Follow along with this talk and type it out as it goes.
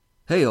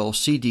Hey all,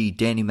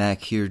 CDanny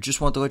Mac here.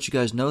 Just want to let you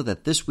guys know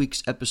that this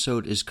week's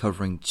episode is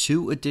covering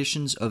 2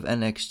 editions of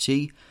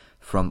NXT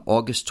from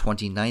August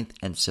 29th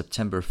and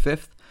September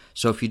 5th.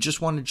 So if you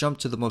just want to jump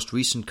to the most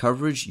recent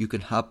coverage, you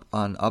can hop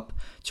on up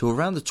to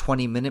around the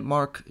 20-minute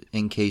mark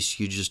in case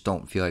you just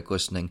don't feel like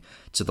listening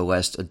to the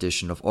last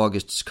edition of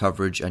August's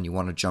coverage and you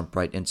want to jump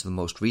right into the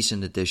most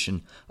recent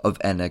edition of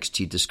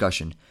NXT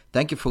discussion.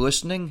 Thank you for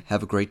listening.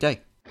 Have a great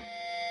day.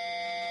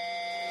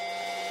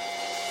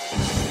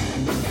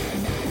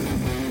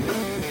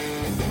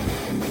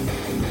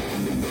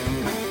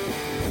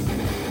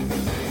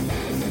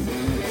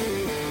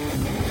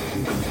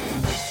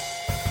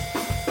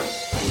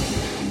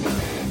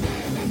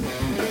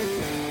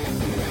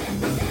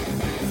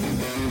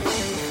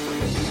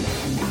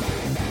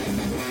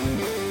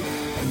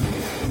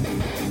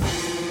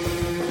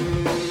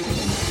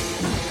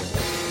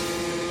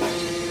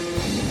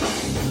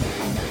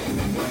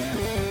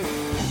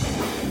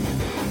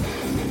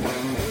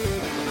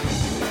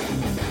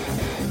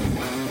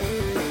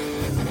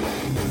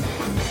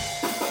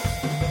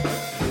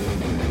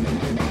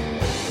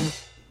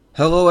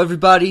 Hello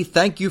everybody,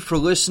 thank you for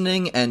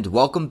listening and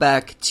welcome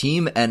back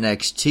Team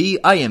NXT.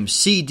 I am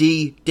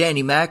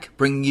CDanny Mac,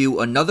 bringing you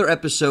another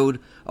episode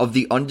of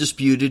the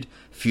Undisputed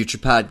Future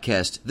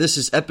Podcast. This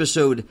is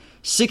episode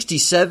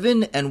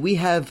 67 and we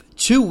have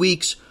 2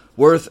 weeks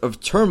worth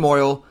of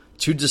turmoil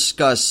to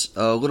discuss.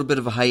 A little bit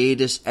of a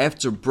hiatus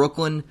after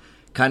Brooklyn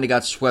kind of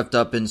got swept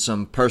up in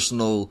some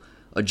personal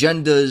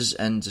agendas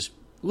and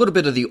a little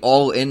bit of the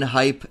all-in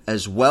hype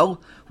as well.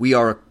 We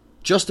are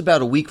just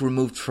about a week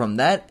removed from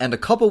that, and a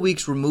couple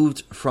weeks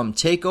removed from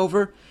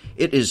TakeOver.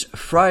 It is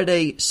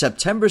Friday,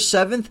 September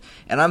 7th,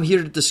 and I'm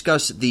here to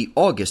discuss the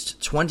August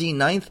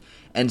 29th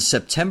and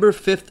September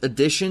 5th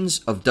editions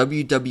of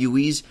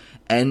WWE's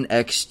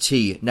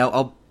NXT. Now,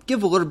 I'll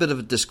give a little bit of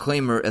a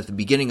disclaimer at the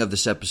beginning of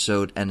this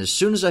episode, and as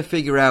soon as I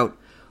figure out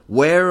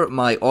where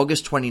my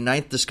August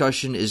 29th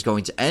discussion is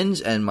going to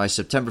end and my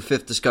September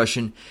 5th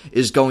discussion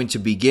is going to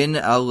begin,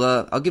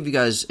 I'll give you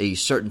guys a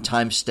certain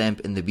timestamp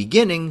in the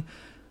beginning.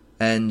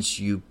 And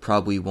you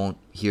probably won't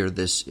hear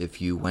this if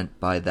you went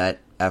by that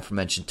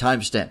aforementioned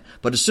timestamp.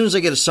 But as soon as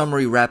I get a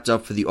summary wrapped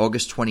up for the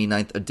August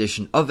 29th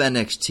edition of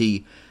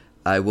NXT,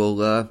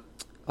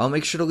 I'll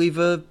make sure to leave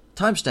a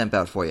timestamp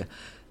out for you.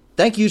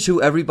 Thank you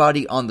to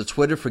everybody on the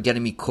Twitter for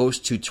getting me close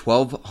to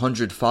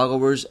 1,200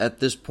 followers at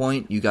this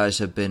point. You guys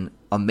have been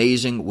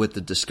amazing with the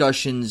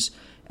discussions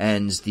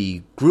and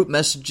the group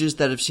messages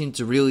that have seemed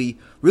to really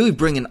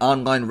bring an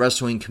online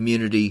wrestling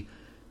community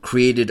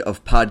created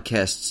of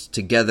podcasts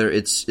together.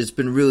 It's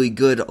been really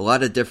good. A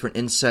lot of different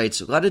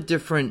insights, a lot of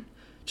different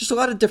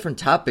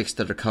topics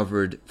that are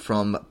covered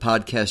from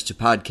podcast to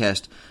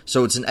podcast.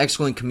 So it's an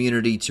excellent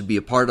community to be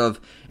a part of.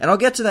 And I'll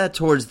get to that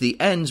towards the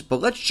end, but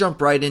let's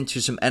jump right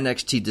into some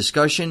NXT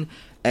discussion.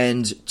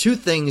 And 2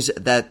 things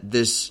that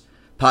this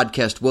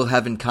podcast will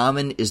have in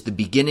common is the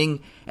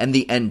beginning and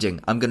the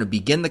ending. I'm going to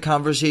begin the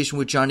conversation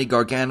with Johnny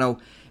Gargano,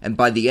 and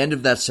by the end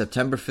of that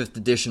September 5th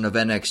edition of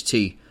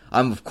NXT,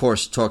 I'm, of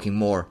course, talking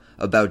more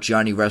about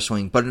Johnny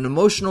wrestling, but an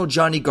emotional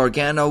Johnny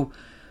Gargano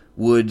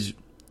would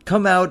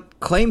come out,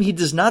 claim he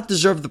does not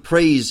deserve the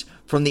praise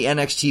from the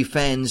NXT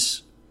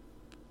fans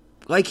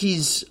like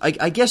he's,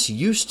 I guess,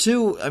 used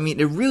to. I mean,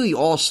 it really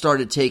all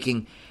started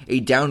taking a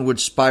downward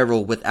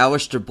spiral with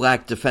Aleister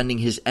Black defending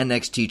his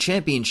NXT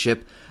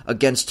championship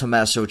against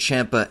Tommaso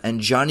Ciampa,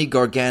 and Johnny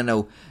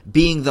Gargano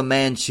being the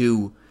man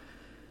to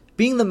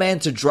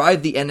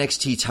drive the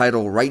NXT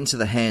title right into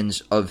the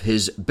hands of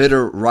his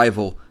bitter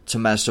rival,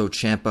 Tommaso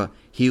Ciampa.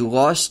 He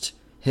lost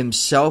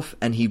himself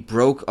and he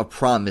broke a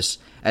promise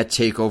at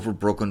TakeOver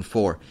Brooklyn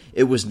 4.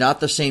 It was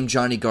not the same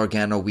Johnny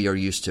Gargano we are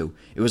used to.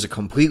 It was a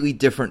completely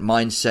different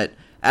mindset,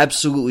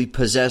 absolutely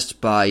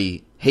possessed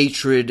by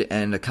hatred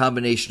and a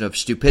combination of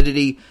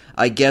stupidity,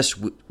 I guess,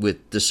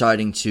 with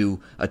deciding to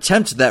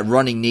attempt that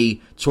running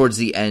knee towards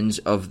the end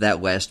of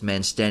that last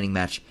man standing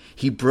match.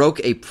 He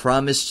broke a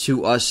promise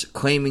to us,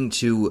 claiming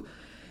to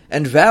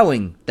and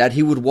vowing that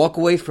he would walk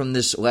away from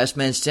this last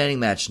man standing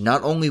match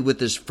not only with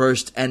his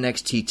first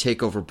NXT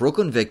TakeOver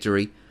Brooklyn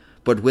victory,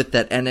 but with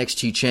that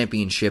NXT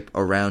championship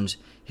around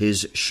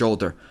his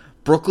shoulder.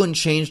 Brooklyn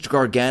changed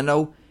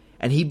Gargano,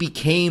 and he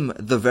became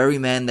the very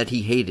man that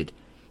he hated.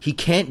 He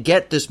can't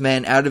get this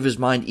man out of his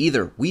mind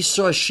either. We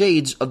saw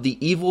shades of the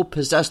evil,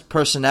 possessed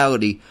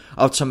personality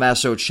of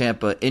Tommaso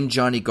Ciampa in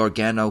Johnny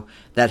Gargano,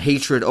 that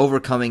hatred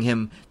overcoming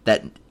him,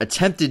 that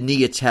attempted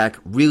knee attack,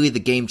 really the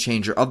game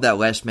changer of that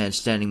last man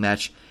standing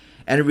match.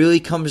 And it really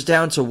comes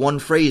down to one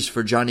phrase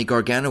for Johnny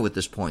Gargano at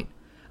this point.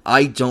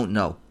 I don't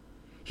know.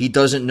 He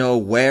doesn't know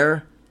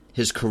where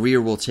his career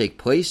will take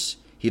place.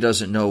 He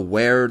doesn't know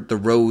where the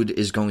road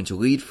is going to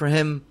lead for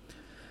him.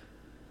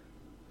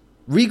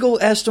 Regal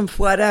asked him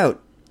flat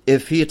out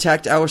if he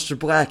attacked Aleister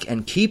Black,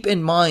 and keep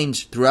in mind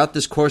throughout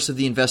this course of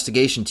the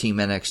investigation, Team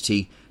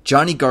NXT,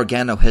 Johnny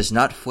Gargano has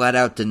not flat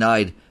out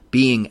denied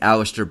being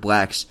Aleister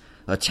Black's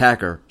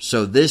attacker.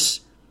 So this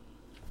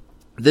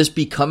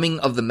becoming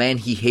of the man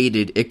he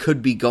hated, it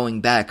could be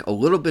going back a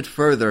little bit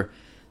further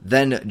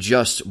than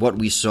just what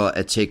we saw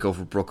at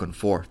TakeOver Brooklyn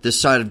 4. This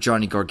side of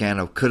Johnny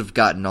Gargano could have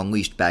gotten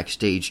unleashed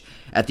backstage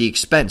at the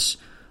expense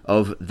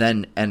of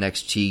then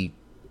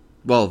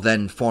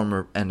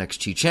former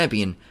NXT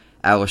champion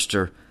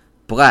Aleister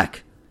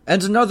Black.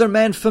 And another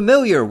man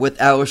familiar with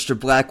Aleister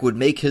Black would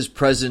make his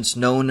presence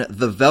known,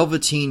 the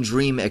Velveteen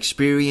Dream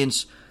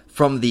Experience.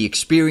 From the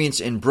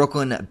Experience in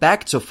Brooklyn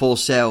back to Full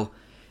Sail,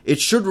 it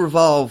should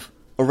revolve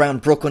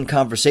around Brooklyn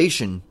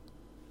conversation.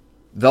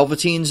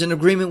 Velveteen's in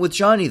agreement with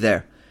Johnny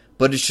there,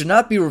 but it should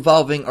not be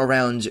revolving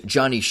around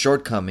Johnny's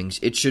shortcomings.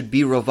 It should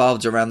be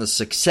revolved around the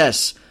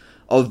success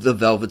of the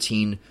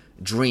Velveteen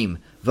Dream.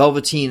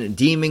 Velveteen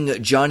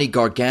deeming Johnny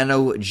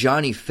Gargano,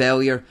 Johnny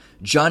failure,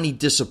 Johnny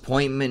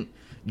disappointment,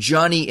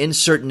 Johnny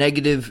insert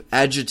negative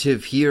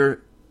adjective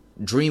here.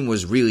 Dream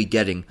was really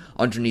getting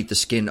underneath the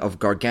skin of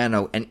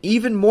Gargano, and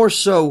even more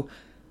so,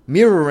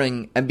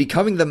 mirroring and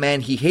becoming the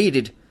man he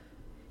hated.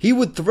 He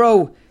would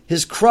throw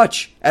his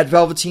crutch at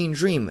Velveteen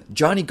Dream.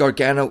 Johnny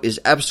Gargano is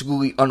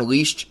absolutely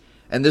unleashed,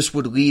 and this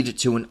would lead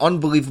to an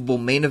unbelievable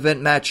main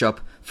event matchup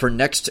for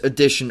next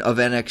edition of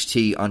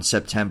NXT on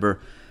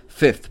September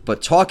 5th.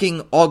 But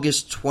talking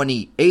August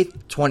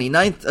 28th,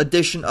 29th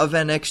edition of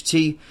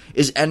NXT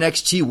is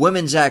NXT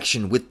Women's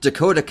Action with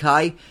Dakota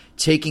Kai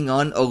taking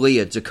on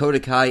Aaliyah. Dakota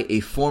Kai, a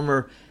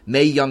former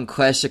Mae Young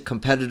Classic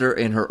competitor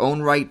in her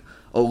own right.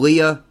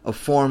 Aaliyah, a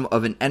form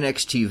of an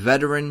NXT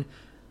veteran,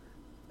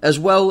 as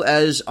well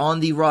as on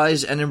the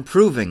rise and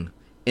improving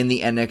in the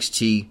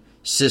NXT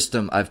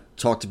system. I've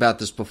talked about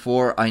this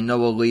before. I know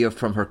Aaliyah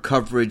from her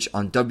coverage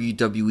on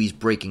WWE's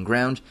Breaking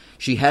Ground.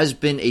 She has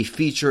been a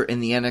feature in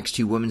the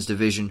NXT Women's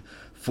Division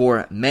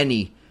for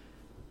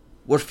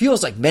what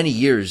feels like many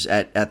years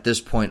at this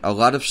point. A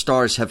lot of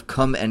stars have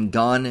come and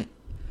gone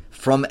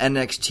from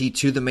NXT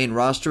to the main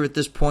roster at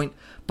this point,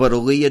 but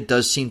Aaliyah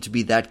does seem to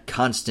be that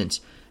constant.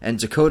 And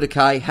Dakota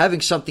Kai having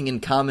something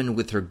in common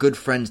with her good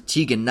friend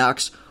Tegan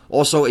Nox,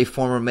 also a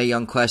former Mae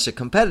Young Classic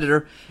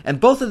competitor, and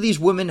both of these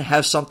women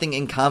have something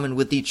in common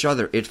with each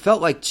other. It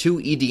felt like two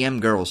EDM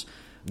girls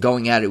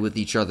going at it with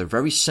each other.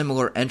 Very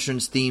similar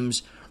entrance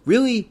themes,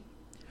 really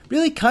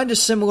kind of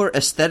similar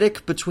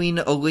aesthetic between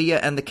Aaliyah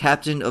and the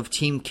captain of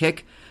Team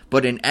Kick,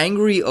 but an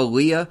angry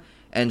Aaliyah,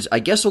 and I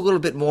guess a little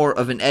bit more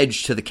of an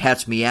edge to the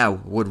cat's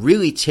meow, would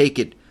really take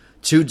it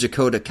to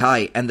Dakota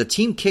Kai, and the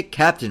Team Kick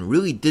captain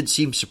really did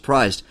seem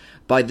surprised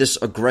by this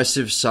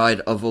aggressive side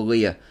of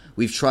Aaliyah.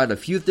 We've tried a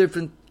few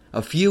different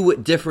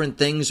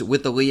things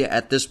with Aaliyah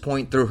at this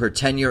point through her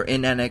tenure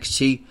in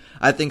NXT.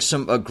 I think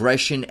some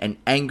aggression and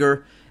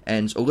anger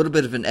and a little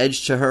bit of an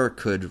edge to her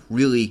could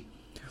really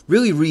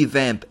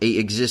revamp a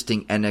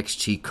existing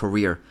NXT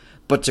career.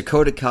 But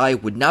Dakota Kai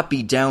would not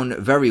be down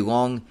very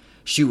long.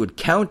 She would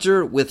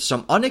counter with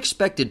some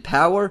unexpected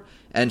power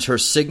and her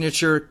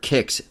signature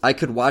kicks. I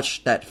could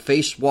watch that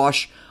face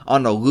wash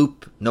on a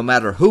loop no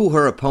matter who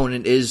her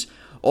opponent is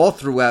all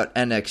throughout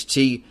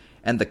NXT,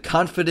 and the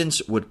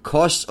confidence would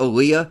cost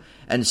Aaliyah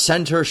and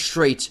send her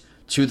straight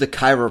to the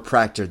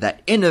chiropractor.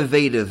 That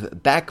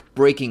innovative,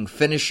 back-breaking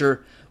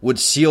finisher would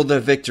seal the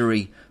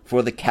victory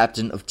for the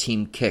captain of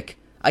Team Kick.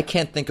 I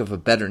can't think of a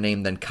better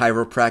name than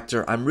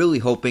chiropractor. I'm really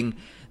hoping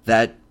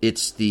that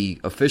it's the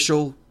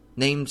official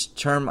named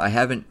term. I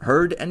haven't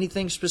heard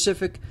anything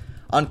specific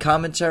on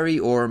commentary,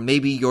 or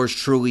maybe yours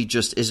truly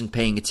just isn't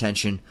paying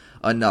attention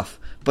enough.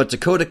 But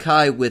Dakota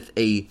Kai with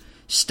a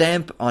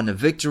stamp on a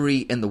victory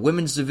in the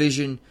women's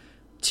division.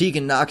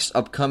 Tegan Nox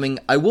upcoming.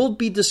 I will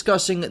be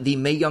discussing the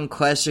Mae Young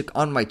Classic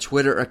on my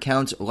Twitter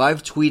account,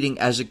 live tweeting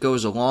as it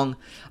goes along.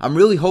 I'm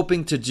really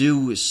hoping to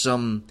do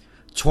some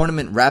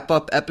tournament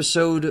wrap-up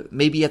episode,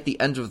 maybe at the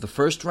end of the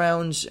first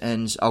round,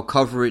 and I'll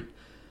cover it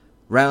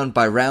round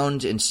by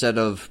round instead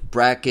of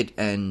bracket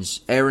and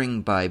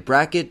airing by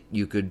bracket.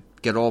 You could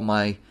get all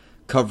my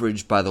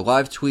coverage by the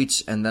live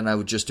tweets, and then I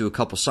would just do a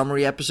couple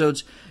summary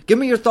episodes. Give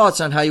me your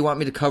thoughts on how you want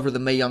me to cover the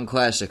Mae Young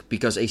Classic,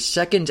 because a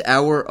second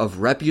hour of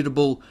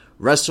reputable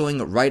wrestling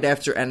right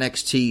after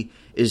NXT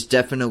is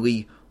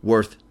definitely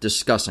worth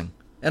discussing.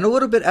 And a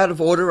little bit out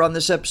of order on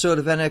this episode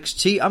of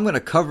NXT, I'm going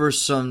to cover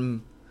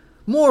some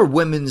more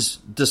women's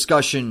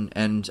discussion,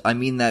 and I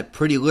mean that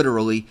pretty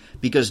literally,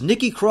 because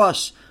Nikki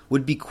Cross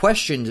would be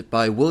questioned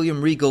by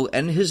William Regal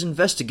and his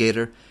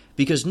investigator,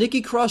 because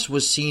Nikki Cross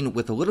was seen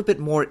with a little bit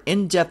more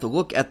in-depth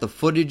look at the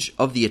footage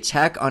of the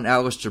attack on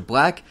Aleister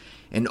Black,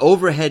 an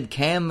overhead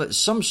cam,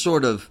 some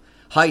sort of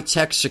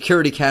high-tech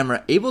security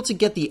camera, able to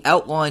get the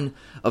outline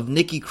of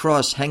Nikki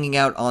Cross hanging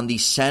out on the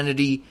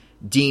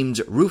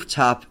Sanity-deemed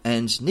rooftop,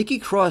 and Nikki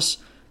Cross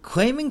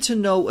claiming to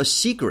know a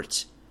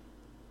secret.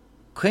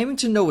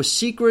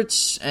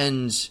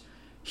 And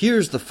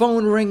here's the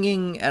phone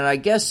ringing, and I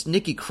guess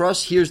Nikki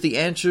Cross hears the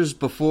answers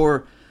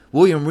before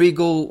William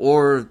Regal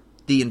or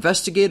the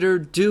investigator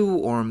do,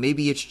 or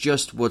maybe it's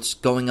just what's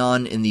going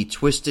on in the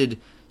twisted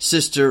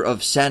sister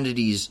of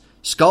Sanity's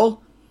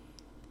skull.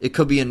 It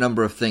could be a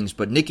number of things,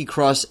 but Nikki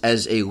Cross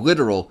as a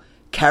literal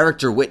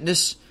character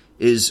witness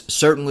is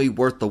certainly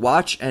worth the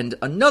watch. And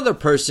another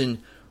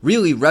person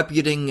really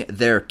reputing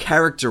their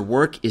character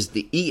work is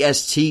the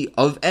EST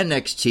of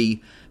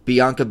NXT,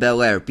 Bianca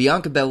Belair.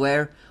 Bianca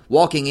Belair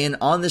walking in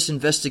on this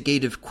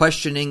investigative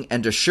questioning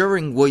and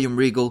assuring William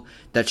Regal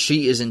that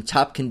she is in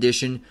top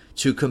condition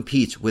to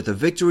compete. With a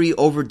victory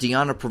over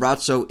Deonna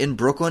Purrazzo in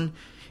Brooklyn,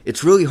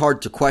 it's really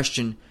hard to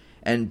question,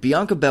 and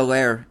Bianca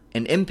Belair,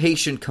 an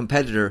impatient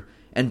competitor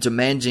and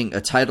demanding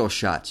a title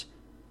shot.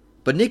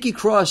 But Nikki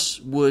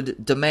Cross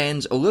would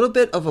demand a little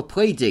bit of a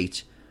play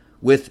date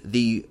with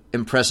the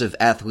impressive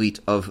athlete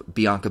of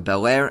Bianca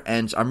Belair,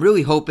 and I'm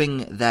really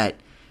hoping that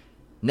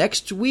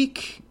next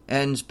week,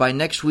 and by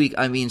next week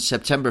I mean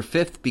September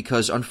 5th,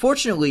 because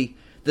unfortunately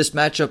this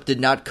matchup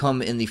did not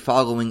come in the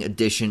following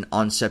edition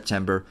on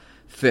September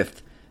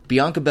 5th.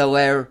 Bianca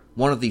Belair,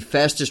 one of the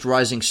fastest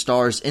rising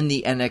stars in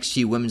the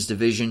NXT women's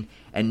division,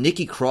 and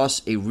Nikki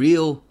Cross, a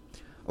real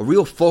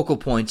focal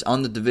point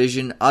on the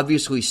division,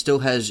 obviously still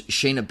has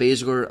Shayna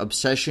Baszler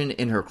obsession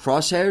in her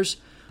crosshairs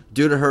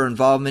due to her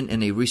involvement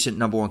in a recent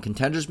number one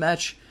contenders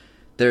match.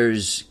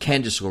 There's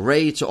Candice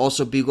LeRae to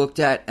also be looked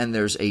at, and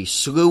there's a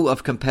slew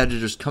of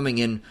competitors coming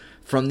in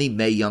from the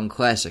Mae Young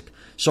Classic.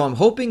 So I'm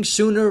hoping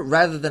sooner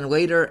rather than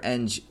later,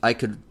 and I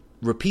could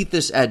repeat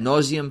this ad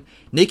nauseum,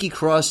 Nikki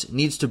Cross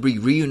needs to be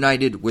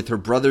reunited with her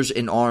brothers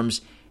in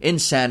arms,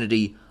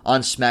 Insanity,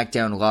 on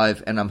SmackDown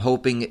Live, and I'm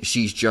hoping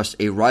she's just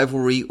a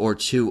rivalry or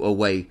two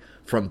away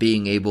from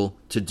being able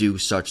to do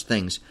such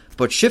things.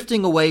 But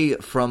shifting away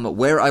from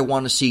where I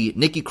want to see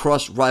Nikki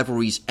Cross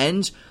rivalries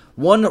end,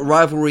 one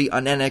rivalry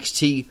on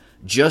NXT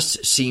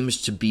just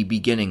seems to be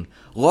beginning.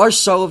 Lars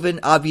Sullivan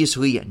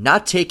obviously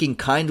not taking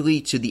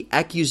kindly to the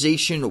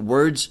accusation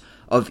words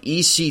of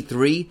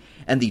EC3,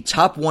 and the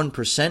top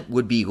 1%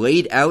 would be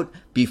laid out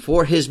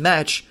before his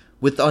match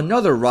with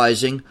another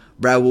rising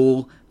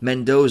Raul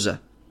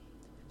Mendoza.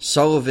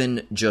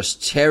 Sullivan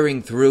just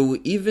tearing through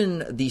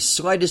even the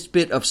slightest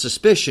bit of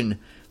suspicion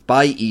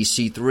by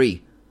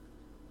EC3.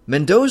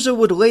 Mendoza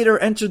would later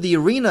enter the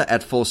arena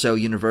at Full Sail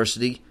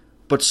University,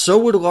 but so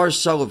would Lars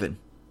Sullivan.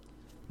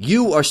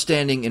 You are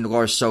standing in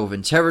Lars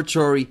Sullivan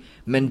territory.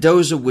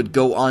 Mendoza would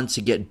go on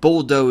to get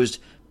bulldozed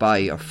by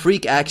a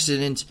freak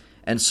accident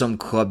and some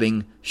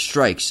clubbing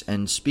strikes.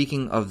 And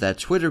speaking of that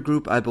Twitter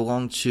group I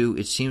belong to,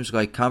 it seems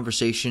like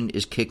conversation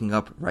is kicking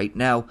up right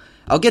now.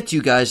 I'll get to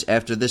you guys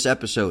after this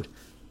episode.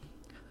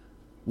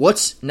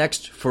 What's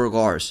next for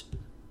Lars?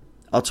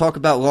 I'll talk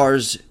about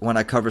Lars when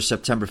I cover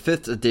September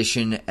 5th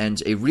edition,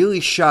 and a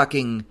really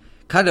shocking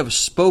kind of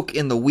spoke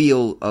in the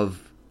wheel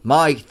of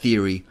my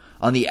theory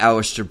on the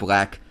Aleister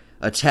Black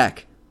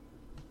attack.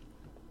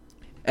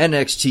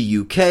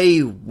 NXT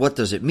UK, what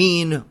does it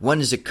mean? When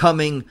is it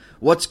coming?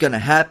 What's going to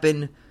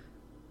happen?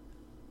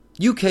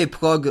 UK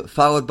plug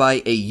followed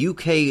by a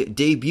UK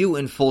debut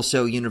in Full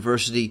Sail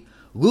University.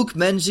 Luke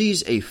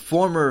Menzies, a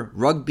former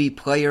rugby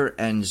player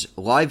and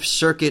live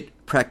circuit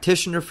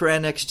practitioner for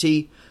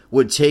NXT,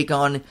 would take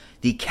on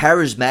the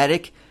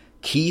charismatic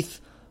Keith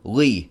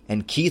Lee.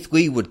 And Keith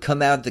Lee would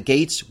come out the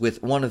gates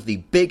with one of the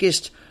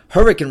biggest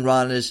Hurricane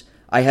Ranas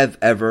I have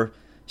ever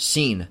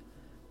seen.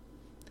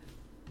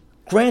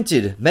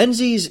 Granted,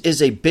 Menzies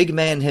is a big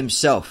man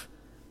himself,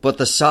 but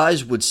the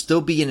size would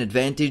still be an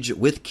advantage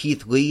with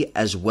Keith Lee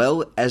as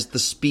well as the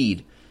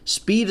speed.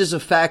 Speed is a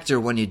factor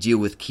when you deal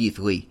with Keith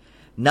Lee.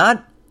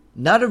 Not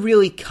a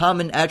really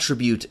common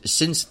attribute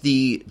since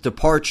the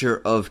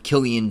departure of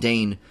Killian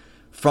Dane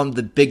from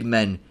the big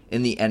men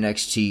in the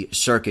NXT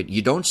circuit.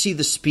 You don't see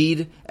the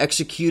speed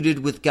executed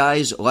with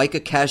guys like a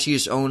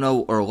Cassius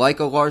Ohno or like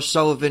a Lars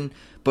Sullivan,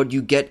 but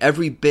you get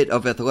every bit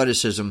of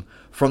athleticism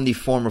from the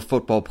former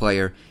football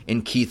player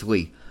in Keith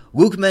Lee.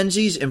 Luke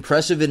Menzies,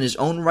 impressive in his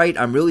own right.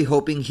 I'm really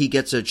hoping he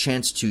gets a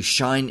chance to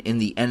shine in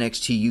the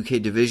NXT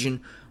UK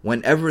division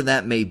whenever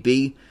that may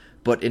be,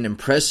 but an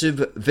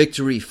impressive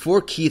victory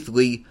for Keith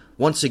Lee.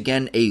 Once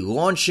again, a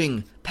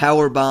launching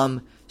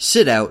powerbomb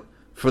sit out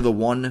for the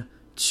 1,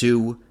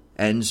 2,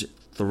 and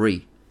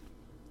 3.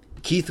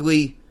 Keith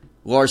Lee,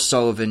 Lars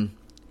Sullivan,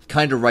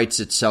 kind of writes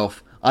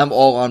itself. I'm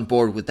all on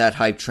board with that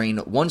hype train.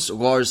 Once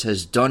Lars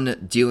has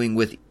done dealing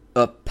with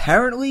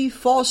apparently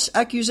false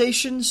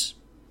accusations,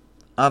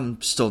 I'm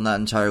still not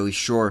entirely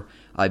sure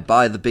I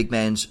buy the big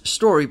man's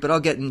story, but I'll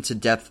get into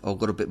depth a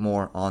little bit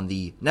more on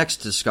the next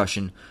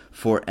discussion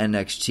for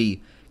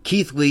NXT.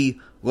 Keith Lee,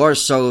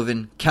 Lars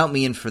Sullivan, count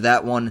me in for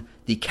that one.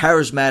 The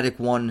charismatic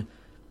one,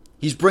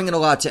 he's bringing a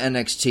lot to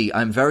NXT.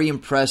 I'm very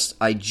impressed.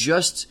 I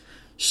just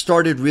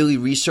started really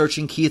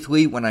researching Keith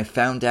Lee when I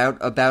found out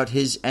about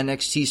his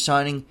NXT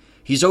signing.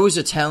 He's always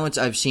a talent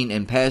I've seen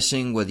in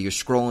passing, whether you're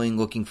scrolling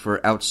looking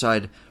for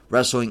outside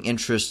wrestling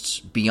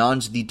interests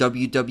beyond the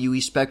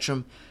WWE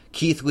spectrum.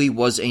 Keith Lee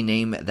was a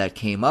name that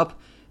came up,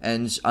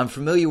 and I'm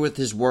familiar with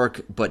his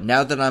work, but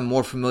now that I'm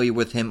more familiar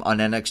with him on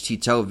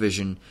NXT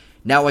television,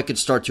 now I could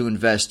start to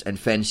invest in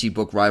fantasy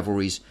book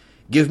rivalries.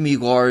 Give me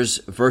Lars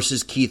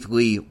versus Keith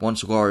Lee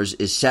once Lars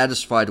is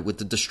satisfied with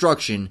the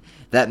destruction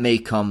that may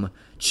come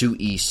to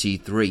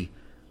EC3.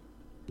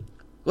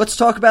 Let's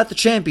talk about the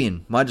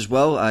champion. Might as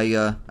well.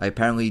 I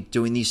apparently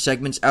doing these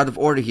segments out of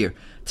order here.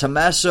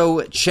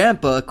 Tommaso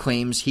Ciampa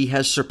claims he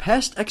has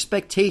surpassed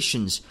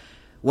expectations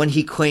when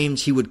he claimed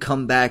he would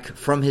come back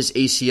from his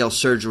ACL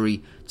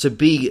surgery to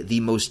be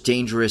the most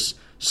dangerous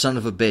son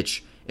of a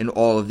bitch in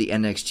all of the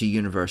NXT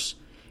universe.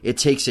 It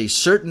takes a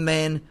certain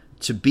man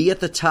to be at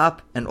the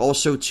top and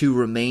also to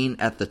remain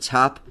at the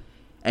top,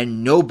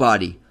 and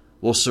nobody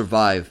will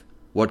survive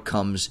what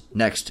comes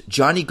next.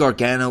 Johnny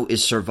Gargano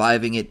is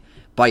surviving it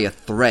by a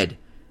thread,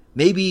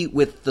 maybe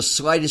with the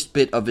slightest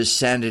bit of his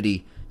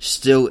sanity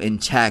still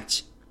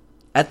intact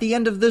at the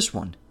end of this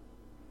one.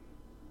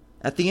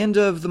 At the end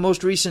of the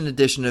most recent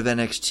edition of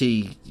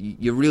NXT,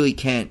 you really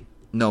can't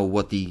know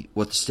what the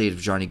state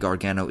of Johnny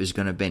Gargano is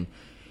going to be.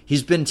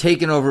 He's been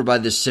taken over by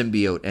this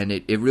symbiote, and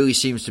it really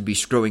seems to be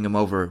screwing him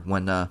over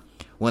when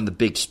the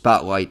big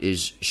spotlight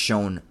is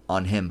shown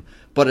on him.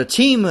 But a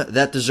team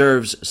that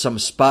deserves some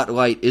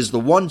spotlight is the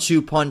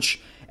 1-2 punch,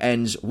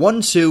 and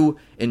 1-2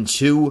 in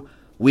 2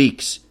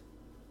 weeks.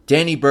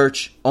 Danny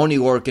Burch, Oney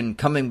Lorcan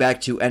coming back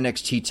to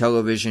NXT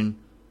television.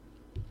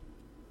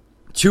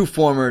 2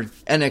 former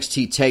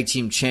NXT Tag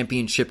Team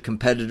Championship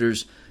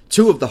competitors,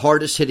 2 of the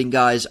hardest hitting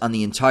guys on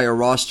the entire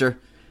roster.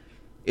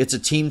 It's a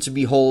team to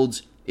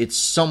behold.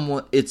 It's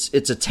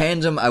a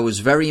tandem I was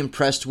very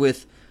impressed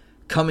with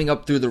coming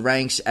up through the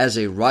ranks as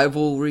a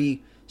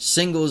rivalry,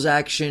 singles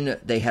action.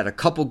 They had a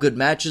couple good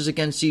matches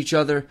against each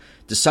other,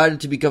 decided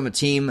to become a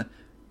team,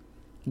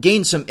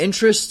 gained some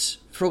interest,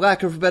 for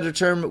lack of a better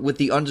term, with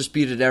the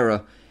Undisputed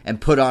Era,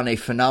 and put on a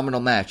phenomenal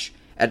match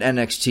at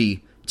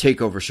NXT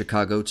TakeOver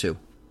Chicago 2.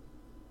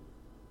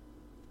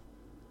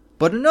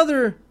 But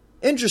another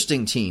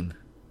interesting team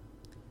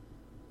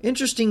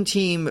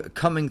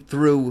coming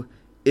through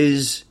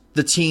is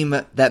the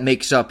team that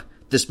makes up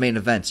this main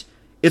event.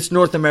 It's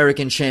North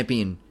American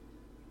champion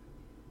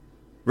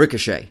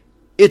Ricochet.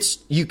 It's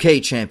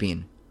UK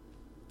champion,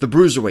 the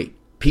Bruiserweight,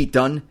 Pete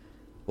Dunne.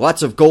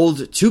 Lots of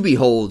gold to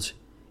behold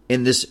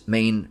in this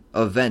main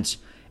event.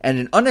 And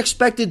an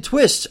unexpected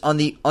twist on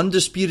the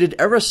Undisputed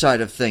Era side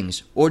of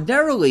things.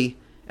 Ordinarily,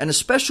 and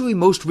especially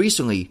most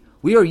recently,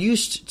 we are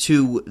used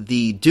to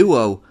the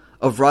duo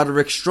of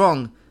Roderick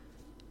Strong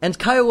and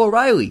Kyle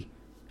O'Reilly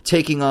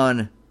taking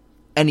on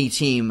any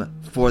team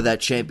for that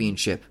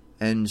championship.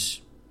 And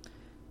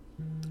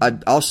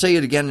I'll say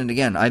it again and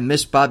again. I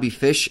miss Bobby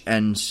Fish,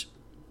 and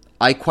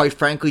I quite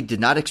frankly did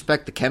not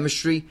expect the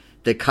chemistry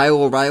that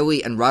Kyle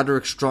O'Reilly and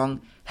Roderick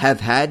Strong have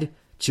had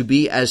to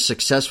be as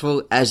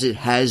successful as it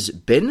has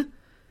been.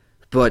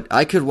 But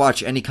I could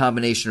watch any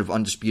combination of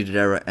Undisputed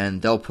Era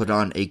and they'll put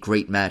on a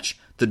great match.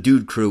 The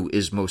Dude Crew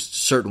is most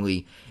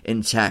certainly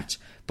intact.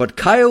 But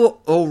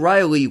Kyle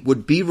O'Reilly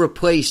would be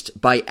replaced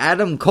by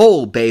Adam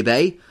Cole,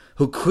 baby,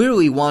 who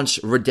clearly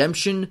wants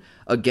redemption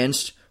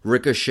against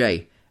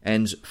Ricochet.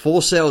 And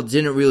Full Sail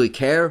didn't really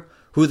care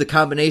who the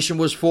combination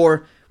was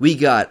for. We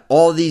got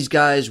all these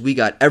guys, we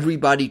got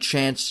everybody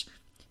chance.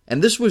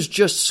 And this was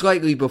just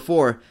slightly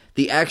before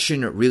the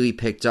action really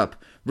picked up.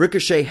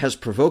 Ricochet has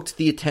provoked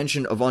the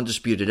attention of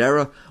Undisputed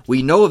Era.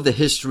 We know of the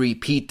history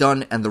Pete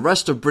Dunne and the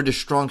rest of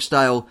British Strong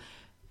Style,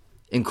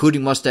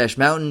 including Mustache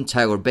Mountain,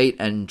 Tyler Bate,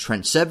 and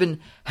Trent Seven,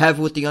 have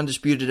with the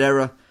Undisputed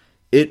Era.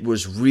 It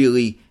was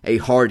really a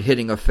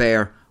hard-hitting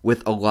affair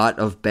with a lot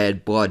of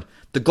bad blood.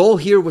 The goal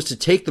here was to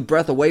take the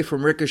breath away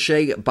from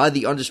Ricochet by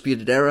the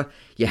Undisputed Era.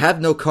 You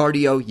have no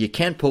cardio, you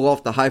can't pull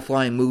off the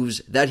high-flying moves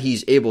that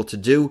he's able to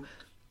do.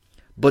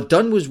 But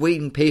Dunne was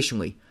waiting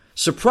patiently,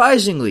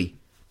 surprisingly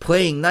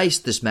playing nice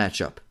this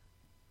matchup.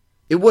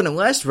 It wouldn't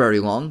last very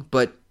long,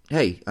 but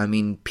hey, I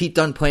mean, Pete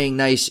Dunne playing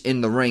nice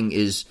in the ring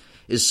is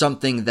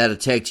something that a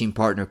tag team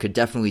partner could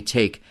definitely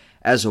take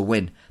as a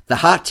win. The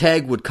hot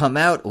tag would come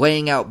out,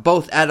 laying out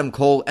both Adam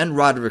Cole and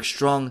Roderick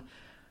Strong.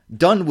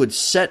 Dunne would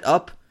set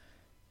up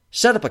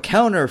a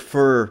counter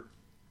for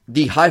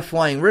the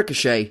high-flying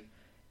Ricochet,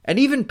 and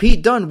even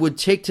Pete Dunne would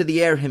take to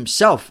the air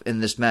himself in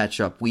this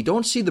matchup. We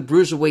don't see the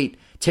Bruiserweight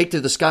take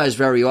to the skies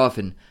very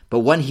often, but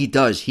when he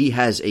does, he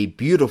has a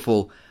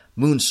beautiful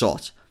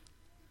moonsault.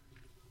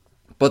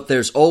 But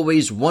there's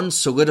always one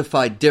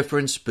solidified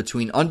difference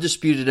between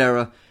Undisputed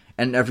Era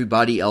and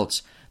everybody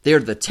else. They're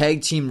the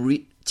tag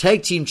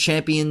team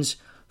champions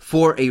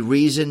for a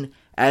reason,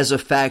 as a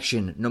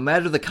faction. No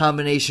matter the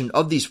combination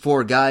of these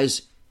 4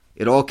 guys,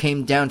 it all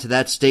came down to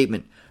that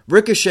statement.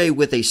 Ricochet,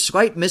 with a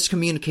slight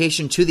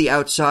miscommunication to the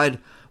outside,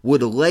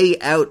 would lay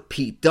out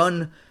Pete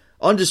Dunne.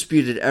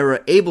 Undisputed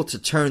Era able to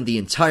turn the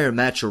entire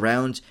match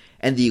around,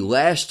 and the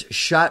last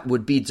shot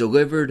would be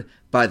delivered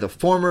by the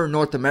former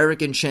North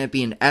American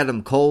champion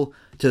Adam Cole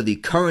to the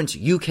current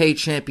UK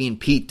champion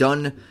Pete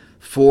Dunne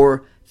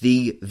for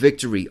the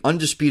victory.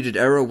 Undisputed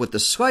Era with the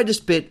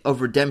slightest bit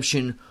of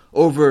redemption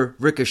over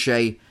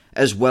Ricochet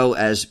as well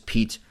as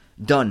Pete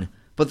Dunne.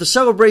 But the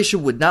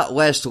celebration would not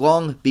last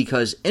long,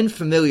 because in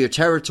familiar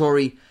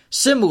territory,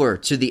 similar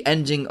to the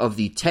ending of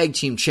the Tag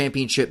Team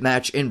Championship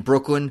match in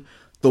Brooklyn,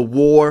 the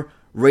War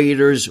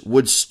Raiders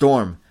would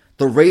storm.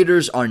 The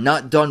Raiders are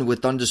not done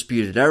with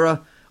Undisputed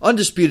Era.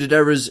 Undisputed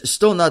Era's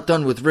still not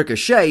done with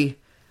Ricochet,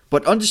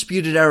 but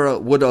Undisputed Era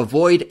would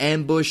avoid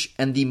ambush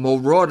and the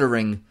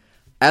maraudering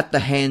at the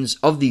hands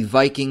of the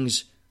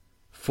Vikings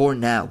for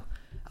now.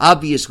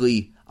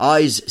 Obviously,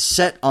 eyes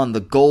set on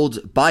the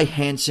gold by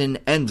Hanson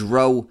and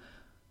Rowe.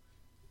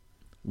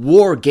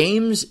 War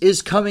Games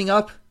is coming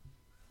up.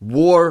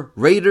 War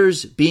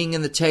Raiders being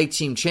in the Tag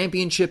Team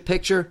Championship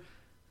picture.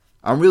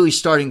 I'm really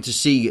starting to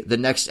see the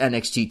next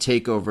NXT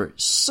TakeOver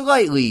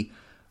slightly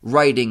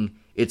righting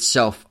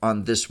itself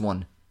on this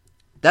one.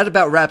 That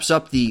about wraps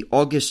up the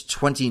August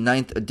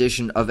 29th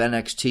edition of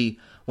NXT.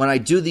 When I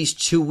do these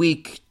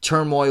 2-week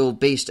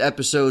Turmoil-based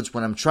episodes,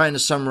 when I'm trying to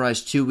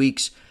summarize 2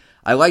 weeks,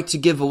 I like to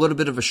give a little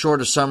bit of a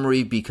shorter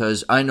summary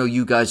because I know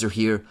you guys are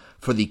here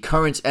for the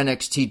current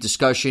NXT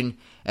discussion.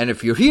 And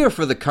if you're here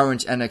for the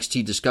current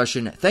NXT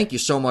discussion, thank you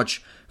so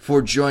much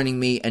for joining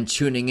me and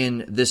tuning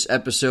in this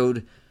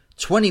episode.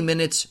 20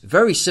 minutes,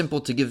 very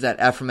simple to give that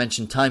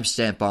aforementioned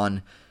timestamp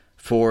on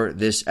for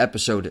this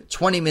episode.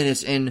 20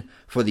 minutes in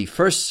for the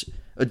first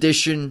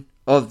edition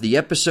of the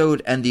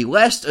episode and the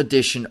last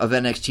edition of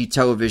NXT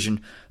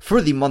television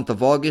for the month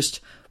of August.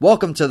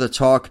 Welcome to the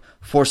talk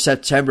for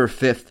September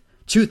 5th,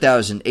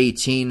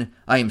 2018.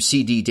 I am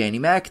CDanny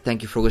Mac.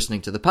 Thank you for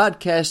listening to the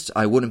podcast.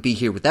 I wouldn't be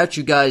here without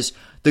you guys,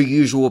 the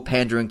usual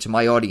pandering to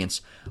my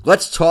audience.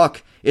 Let's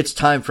talk. It's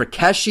time for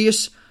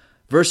Cassius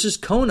versus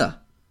Kona.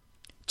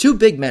 Two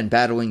big men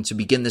battling to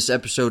begin this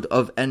episode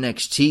of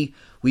NXT.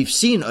 We've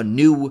seen a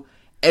new,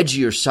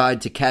 edgier side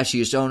to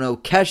Cassius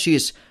Ohno.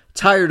 Cassius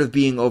tired of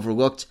being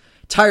overlooked,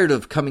 tired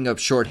of coming up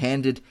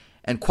short-handed,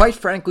 and quite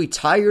frankly,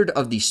 tired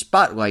of the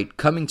spotlight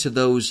coming to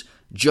those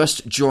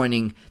just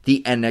joining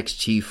the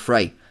NXT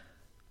fray.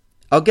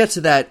 I'll get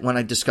to that when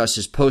I discuss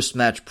his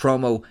post-match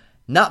promo.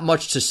 Not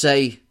much to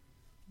say.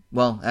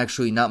 Well,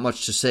 actually, not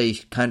much to say.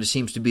 Kind of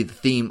seems to be the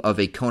theme of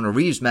a Kona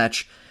Reeves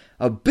match.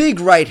 A big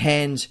right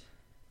hand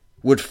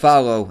would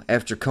follow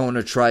after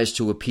Kona tries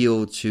to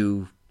appeal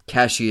to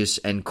Cassius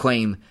and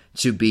claim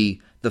to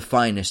be the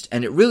finest.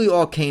 And it really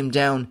all came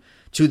down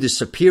to the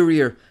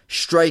superior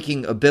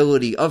striking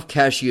ability of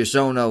Cassius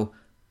Ohno.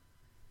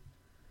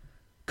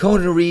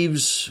 Kona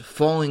Reeves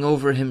falling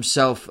over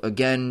himself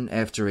again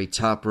after a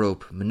top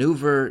rope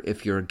maneuver.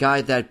 If you're a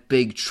guy that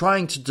big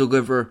trying to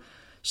deliver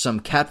some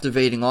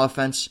captivating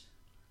offense,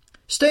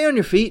 stay on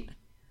your feet.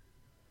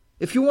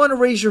 If you want to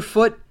raise your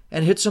foot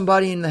and hit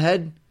somebody in the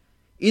head,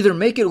 either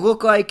make it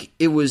look like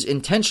it was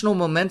intentional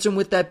momentum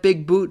with that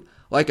big boot,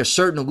 like a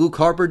certain Luke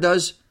Harper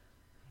does.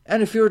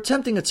 And if you're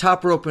attempting a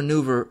top rope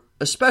maneuver,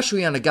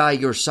 especially on a guy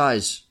your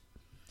size,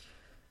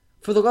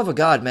 for the love of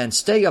God, man,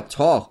 stay up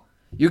tall.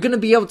 You're going to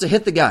be able to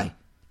hit the guy.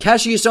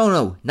 Cassius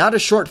Ohno, not a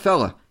short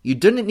fella. You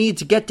didn't need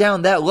to get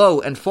down that low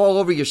and fall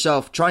over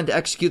yourself trying to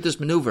execute this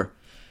maneuver.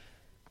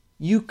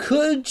 You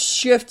could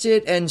shift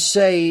it and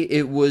say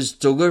it was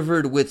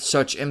delivered with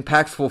such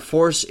impactful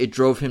force it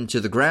drove him to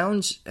the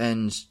ground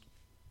and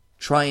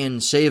try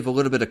and save a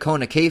little bit of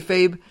Kona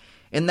kayfabe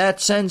in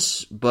that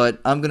sense, but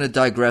I'm going to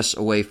digress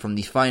away from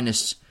the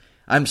finest.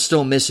 I'm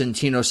still missing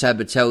Tino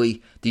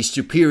Sabatelli, the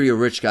superior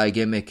rich guy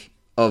gimmick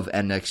of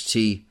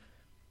NXT.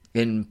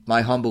 In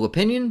my humble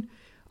opinion,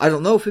 I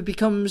don't know if it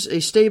becomes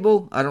a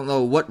stable. I don't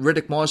know what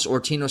Riddick Moss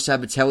or Tino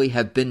Sabatelli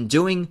have been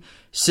doing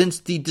since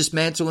the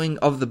dismantling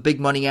of the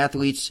big money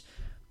athletes,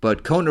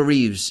 but Kona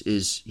Reeves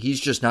he's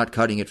just not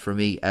cutting it for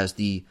me as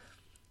the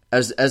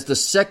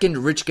second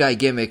rich guy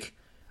gimmick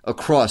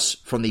across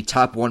from the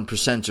top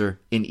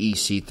 1%er in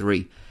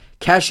EC3.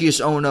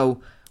 Cassius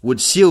Ohno would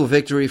seal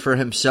victory for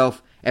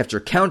himself after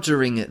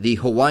countering the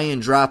Hawaiian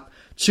drop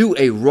to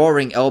a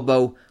roaring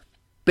elbow.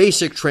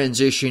 Basic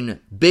transition,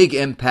 big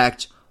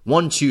impact,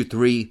 1, 2,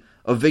 3,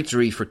 a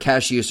victory for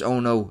Cassius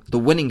Ohno. The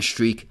winning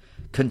streak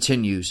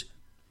continues.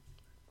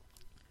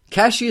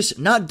 Cassius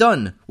not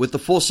done with the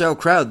Full Sail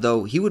crowd,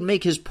 though. He would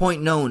make his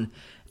point known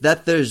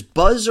that there's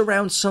buzz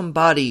around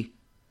somebody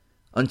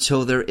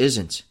until there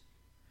isn't.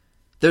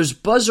 There's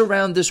buzz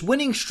around this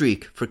winning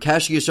streak for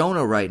Cassius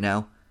Ohno right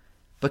now,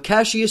 but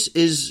Cassius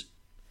is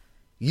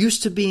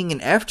used to being an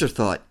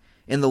afterthought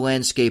in the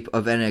landscape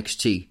of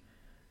NXT.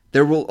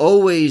 There will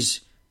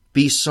always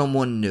be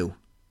someone new.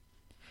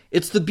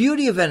 It's the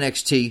beauty of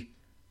NXT,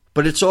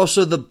 but it's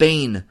also the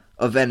bane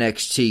of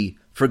NXT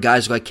for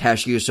guys like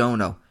Cassius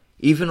Ohno.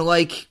 Even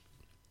like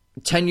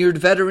tenured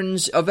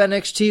veterans of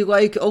NXT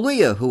like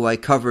Aaliyah, who I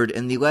covered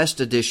in the last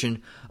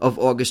edition of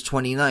August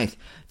 29th.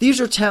 These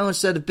are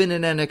talents that have been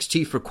in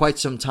NXT for quite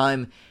some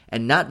time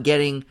and not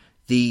getting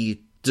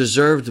the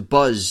deserved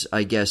buzz,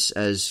 I guess,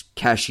 as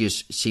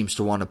Cassius seems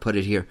to want to put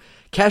it here.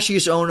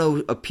 Cassius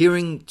Ohno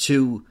appearing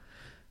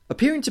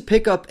to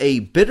pick up a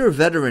bitter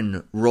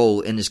veteran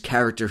role in his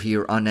character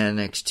here on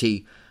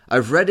NXT.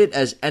 I've read it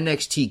as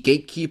NXT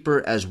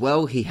gatekeeper as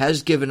well. He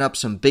has given up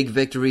some big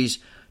victories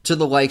to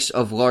the likes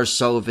of Lars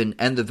Sullivan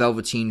and the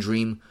Velveteen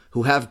Dream,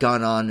 who have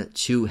gone on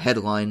to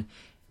headline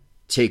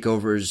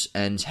takeovers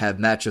and have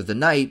match of the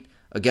night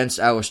against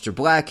Aleister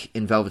Black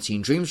in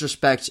Velveteen Dream's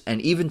respect,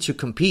 and even to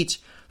compete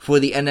for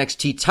the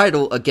NXT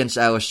title against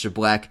Aleister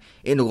Black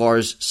in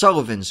Lars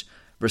Sullivan's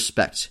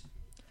respect.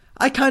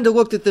 I kind of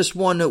looked at this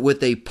one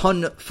with a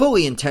pun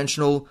fully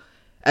intentional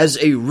as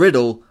a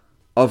riddle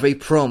of a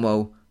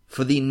promo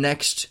for the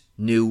next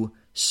new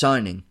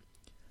signing.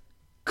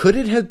 Could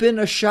it have been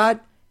a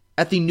shot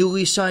at the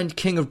newly signed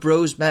King of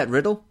Bros, Matt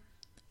Riddle?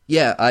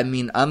 Yeah, I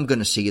mean, I'm going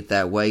to see it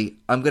that way.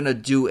 I'm going to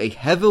do a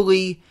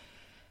heavily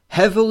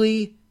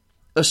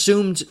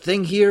assumed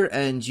thing here,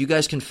 and you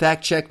guys can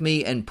fact check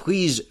me, and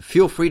please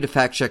feel free to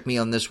fact check me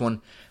on this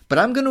one. But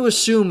I'm going to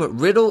assume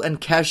Riddle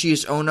and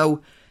Cassius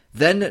Ohno,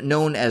 then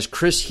known as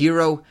Chris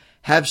Hero,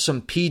 have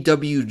some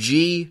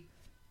PWG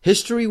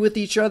history with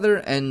each other,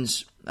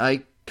 and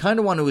I kind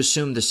of want to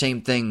assume the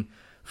same thing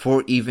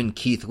for even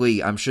Keith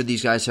Lee. I'm sure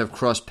these guys have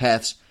crossed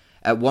paths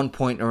at one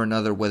point or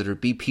another, whether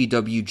it be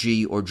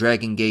PWG or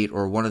Dragon Gate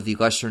or one of the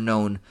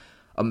lesser-known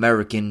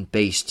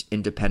American-based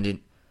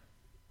independent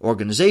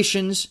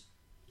organizations.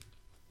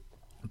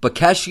 But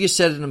Cassius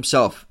said it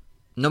himself,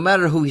 no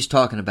matter who he's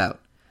talking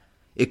about.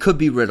 It could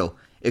be Riddle.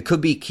 It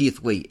could be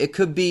Keith Lee. It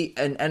could be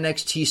an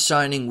NXT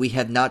signing we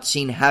have not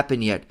seen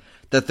happen yet,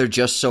 that there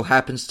just so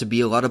happens to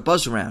be a lot of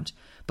buzz around.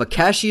 But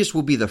Cassius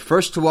will be the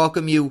first to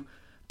welcome you,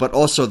 but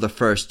also the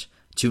first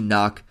to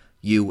knock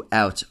you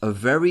out. A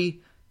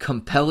very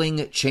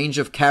compelling change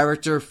of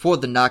character for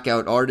the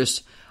knockout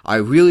artist. I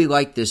really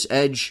like this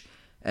edge,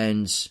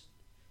 and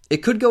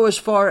it could go as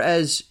far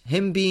as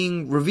him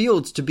being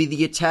revealed to be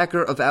the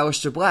attacker of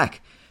Aleister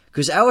Black.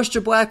 Because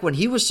Aleister Black, when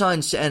he was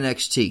signed to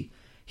NXT,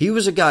 he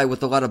was a guy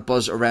with a lot of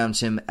buzz around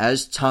him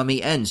as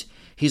Tommy End.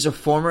 He's a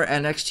former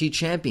NXT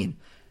champion.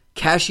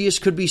 Cassius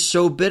could be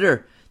so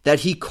bitter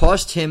that he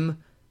cost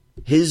him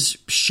his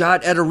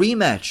shot at a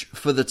rematch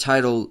for the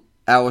title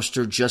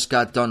Aleister just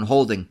got done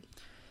holding.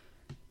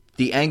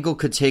 The angle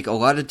could take a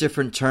lot of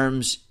different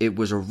terms. It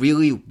was a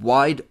really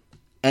wide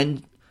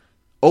and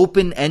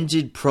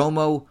open-ended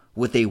promo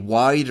with a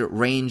wide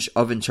range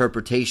of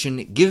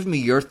interpretation. Give me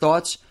your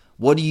thoughts.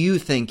 What do you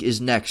think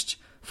is next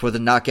for the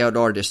knockout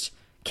artist,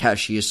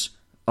 Cassius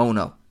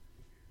Ohno?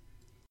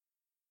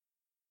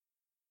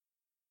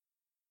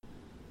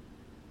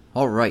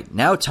 Alright,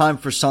 now time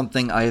for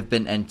something I have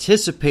been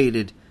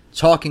anticipated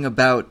talking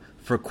about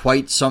for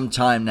quite some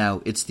time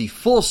now. It's the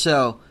Full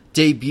Sail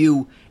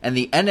debut and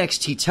the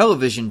NXT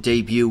television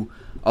debut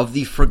of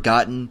the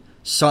Forgotten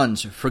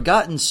Sons.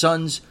 Forgotten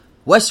Sons,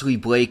 Wesley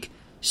Blake,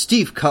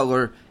 Steve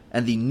Cutler,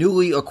 and the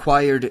newly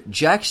acquired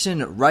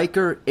Jackson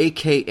Riker,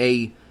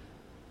 a.k.a.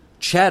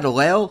 Chad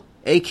Lale,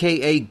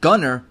 a.k.a.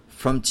 Gunner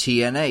from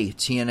TNA.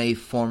 TNA,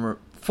 former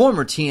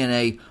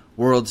TNA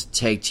World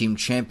Tag Team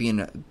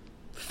Champion.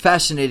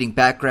 Fascinating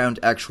background,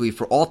 actually,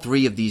 for all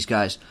three of these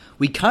guys.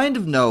 We kind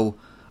of know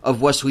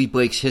of Wesley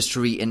Blake's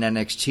history in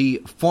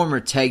NXT, former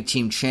Tag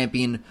Team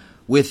Champion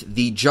with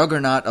the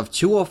juggernaut of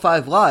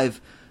 205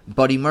 Live,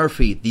 Buddy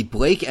Murphy. The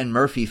Blake and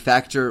Murphy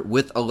factor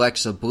with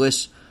Alexa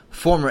Bliss,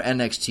 former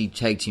NXT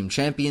Tag Team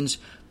Champions,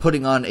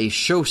 putting on a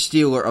show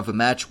stealer of a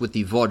match with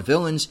the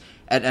Vaudevillains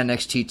at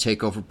NXT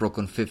TakeOver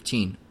Brooklyn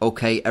 15.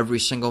 Okay, every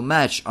single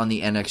match on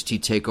the NXT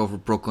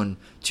TakeOver Brooklyn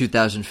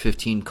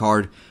 2015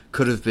 card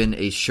could have been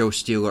a show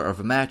stealer of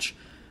a match,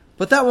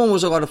 but that one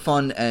was a lot of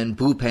fun, and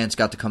Blue Pants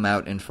got to come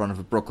out in front of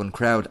a Brooklyn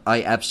crowd.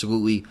 I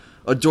absolutely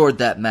adored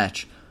that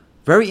match.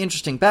 Very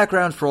interesting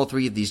background for all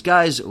three of these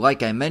guys.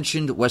 Like I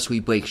mentioned, Wesley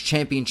Blake's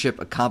championship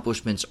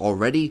accomplishments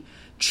already.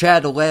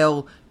 Chad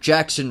Lale,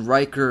 Jackson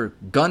Riker,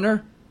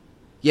 Gunner.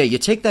 Yeah, you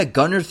take that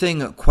Gunner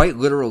thing quite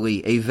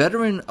literally. A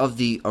veteran of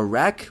the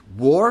Iraq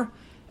War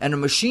and a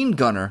machine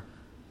gunner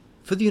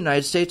for the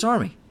United States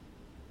Army.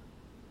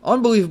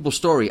 Unbelievable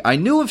story. I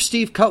knew of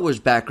Steve Cutler's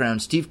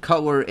background. Steve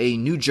Cutler, a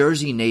New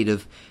Jersey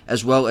native,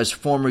 as well as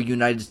former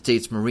United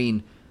States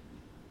Marine.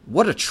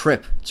 What a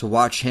trip to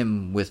watch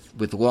him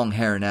with long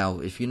hair now.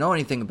 If you know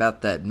anything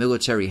about that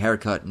military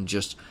haircut and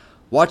just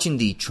watching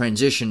the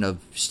transition of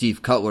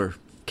Steve Cutler,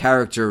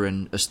 character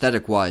and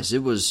aesthetic-wise,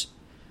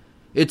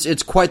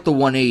 it's quite the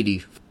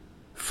 180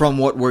 from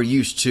what we're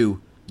used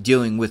to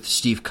dealing with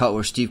Steve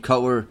Cutler. Steve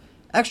Cutler,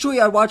 actually,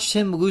 I watched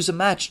him lose a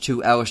match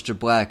to Aleister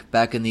Black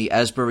back in the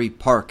Asbury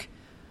Park.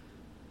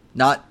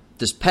 Not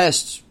this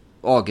past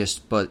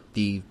August, but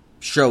the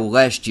show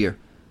last year.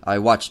 I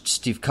watched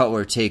Steve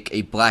Cutler take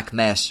a black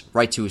mass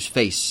right to his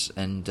face,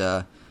 and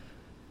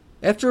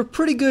after a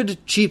pretty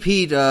good cheap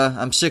heat,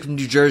 I'm sick of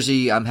New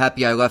Jersey, I'm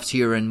happy I left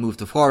here and moved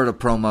to Florida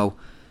promo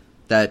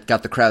that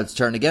got the crowds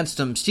turned against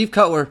him. Steve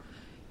Cutler,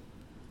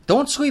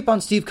 don't sleep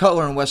on Steve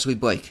Cutler and Wesley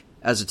Blake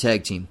as a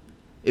tag team.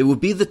 It would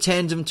be the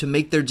tandem to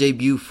make their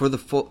debut for the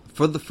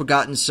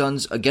Forgotten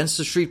Sons against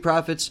the Street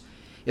Profits.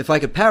 If I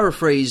could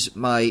paraphrase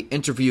my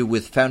interview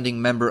with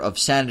founding member of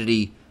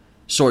Sanity,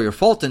 Sawyer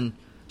Fulton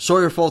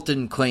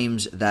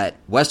claims that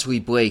Wesley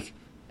Blake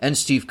and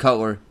Steve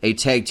Cutler, a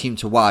tag team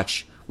to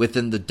watch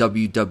within the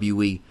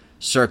WWE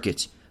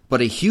circuit.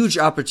 But a huge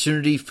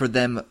opportunity for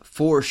them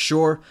for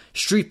sure.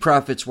 Street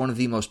Profits, one of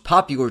the most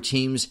popular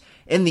teams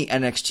in the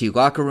NXT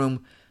locker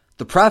room.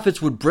 The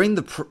Profits would bring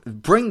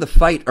the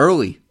fight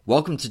early.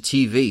 Welcome to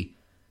TV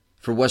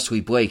for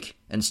Wesley Blake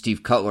and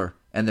Steve Cutler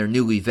and their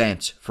newly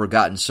vamped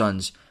Forgotten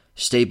Sons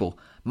stable.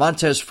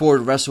 Montez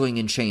Ford wrestling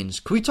in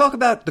chains. Can we talk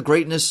about the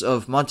greatness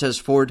of Montez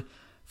Ford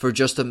for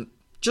just a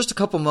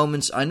couple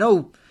moments? I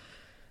know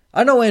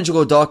I know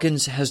Angelo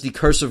Dawkins has the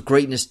Curse of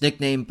Greatness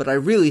nickname, but I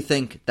really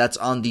think that's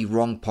on the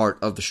wrong part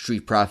of the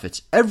Street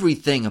Profits.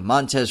 Everything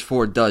Montez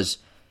Ford does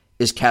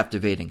is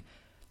captivating.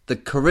 The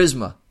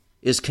charisma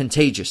is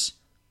contagious.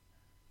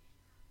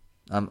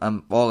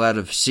 I'm all out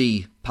of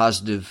C,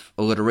 positive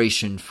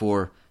alliteration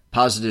for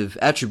positive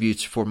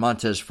attributes for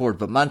Montez Ford,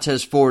 but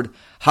Montez Ford,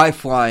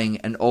 high-flying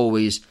and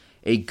always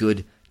a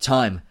good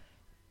time.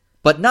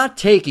 But not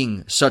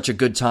taking such a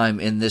good time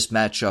in this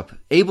matchup,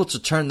 able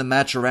to turn the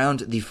match around,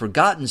 the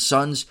Forgotten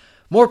Sons,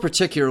 more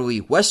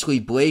particularly Wesley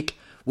Blake,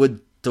 would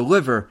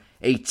deliver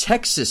a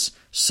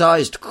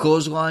Texas-sized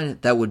clothesline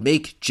that would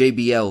make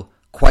JBL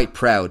quite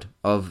proud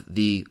of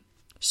the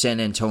San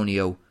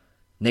Antonio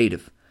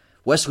native.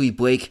 Wesley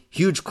Blake,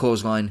 huge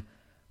clothesline,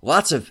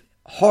 lots of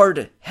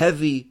hard,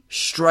 heavy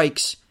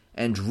strikes,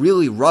 and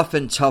really rough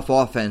and tough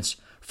offense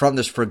from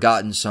this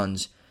Forgotten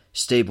Sons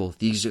stable.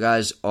 These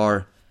guys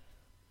are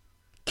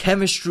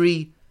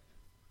chemistry.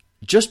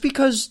 Just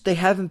because they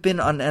haven't been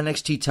on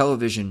NXT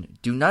television,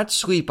 do not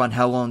sleep on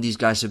how long these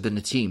guys have been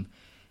a team.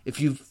 If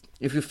you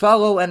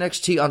follow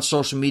NXT on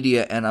social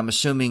media, and I'm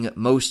assuming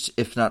most,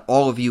 if not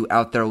all of you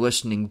out there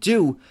listening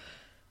do,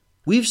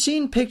 we've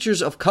seen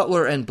pictures of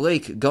Cutler and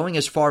Blake going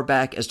as far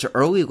back as to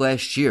early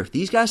last year.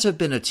 These guys have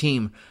been a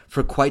team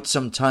for quite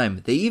some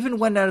time. They even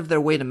went out of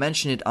their way to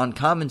mention it on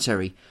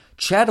commentary.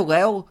 Chad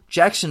Lale,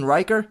 Jackson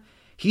Riker,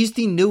 he's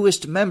the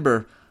newest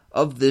member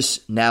of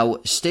this now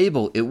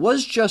stable. It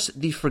was just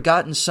the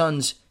Forgotten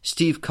Sons,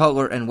 Steve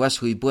Cutler and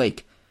Wesley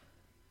Blake.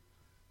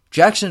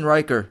 Jackson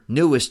Riker,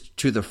 newest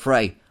to the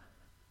fray.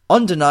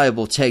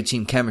 Undeniable tag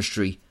team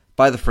chemistry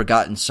by the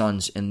Forgotten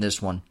Sons in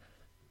this one.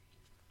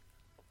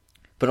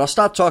 But I'll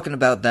stop talking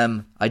about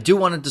them. I do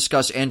want to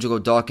discuss Angelo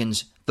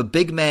Dawkins. The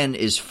big man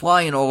is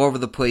flying all over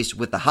the place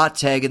with the hot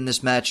tag in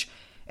this match.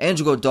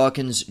 Angelo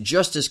Dawkins,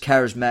 just as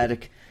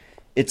charismatic.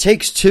 It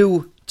takes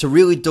two to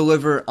really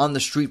deliver on the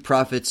Street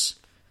Profits.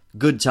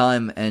 Good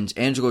time, and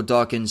Angelo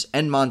Dawkins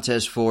and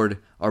Montez Ford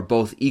are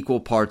both equal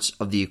parts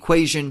of the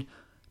equation,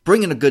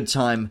 bringing a good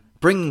time,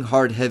 bringing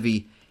hard,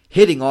 heavy,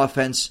 hitting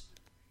offense.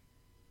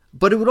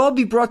 But it would all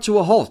be brought to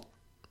a halt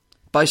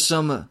by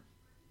some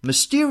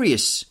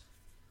mysterious,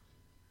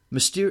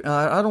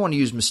 I don't want to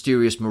use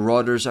mysterious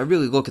marauders. I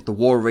really look at the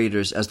War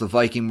Raiders as the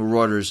Viking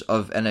marauders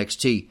of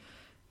NXT.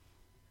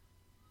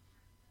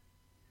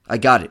 I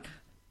got it.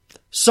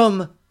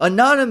 Some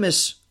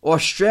anonymous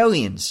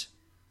Australians.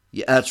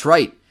 Yeah, that's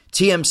right.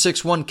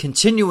 TM61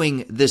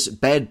 continuing this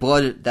bad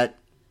blood that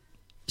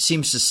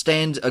seems to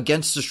stand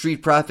against the Street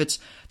Profits.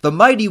 The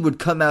Mighty would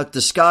come out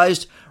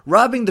disguised,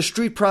 robbing the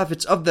Street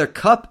Profits of their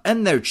cup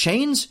and their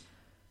chains.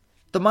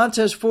 The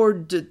Montez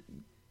Ford,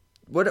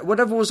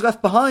 whatever was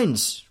left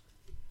behind,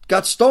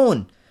 got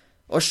stolen.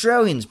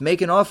 Australians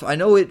making off. I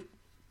know it.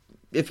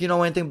 If you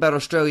know anything about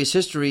Australia's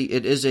history,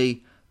 it is a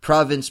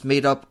province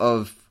made up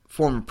of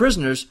former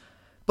prisoners,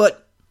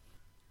 but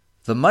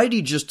the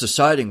Mighty just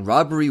deciding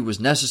robbery was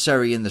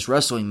necessary in this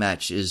wrestling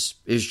match is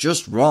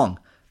just wrong.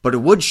 But it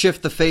would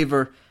shift the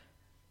favor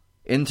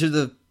into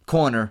the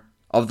corner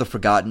of the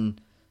Forgotten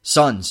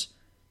Sons.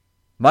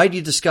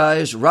 Mighty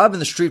disguise, robbing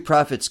the Street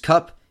Profits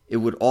cup. It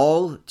would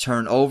all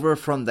turn over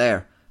from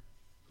there.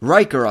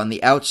 Riker on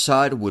the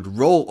outside would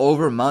roll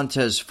over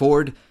Montez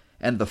Ford,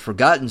 and the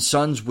Forgotten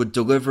Sons would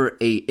deliver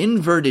a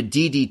inverted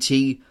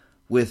DDT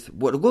with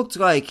what looked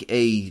like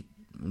a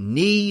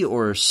knee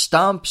or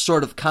stomp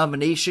sort of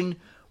combination.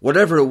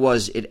 Whatever it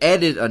was, it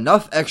added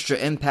enough extra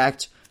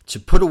impact to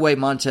put away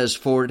Montez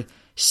Ford,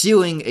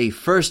 sealing a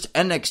first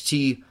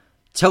NXT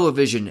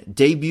television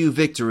debut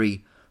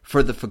victory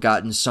for the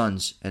Forgotten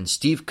Sons. And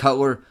Steve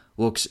Cutler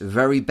looks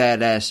very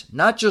badass,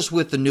 not just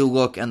with the new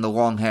look and the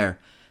long hair,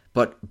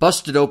 but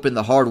busted open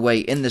the hard way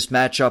in this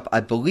matchup, I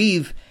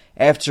believe,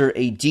 after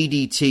a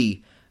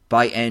DDT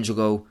by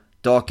Angelo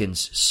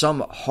Dawkins.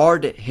 Some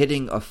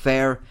hard-hitting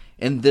affair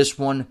in this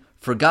one.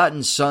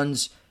 Forgotten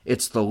Sons,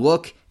 it's the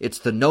look, it's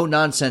the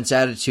no-nonsense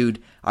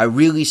attitude. I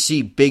really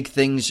see big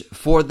things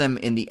for them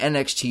in the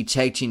NXT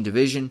Tag Team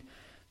division.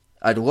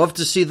 I'd love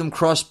to see them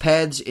cross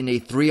paths in a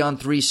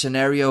 3-on-3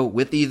 scenario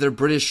with either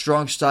British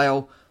Strong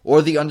Style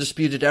or the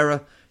Undisputed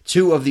Era,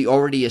 two of the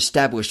already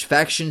established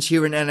factions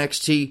here in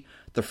NXT.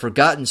 The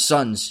Forgotten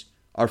Sons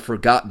are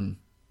forgotten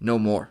no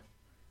more.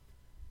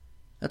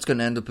 That's going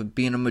to end up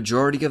being a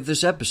majority of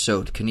this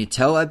episode. Can you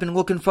tell I've been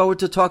looking forward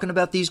to talking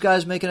about these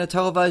guys making a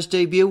televised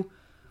debut?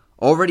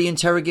 Already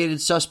interrogated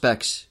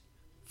suspects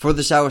for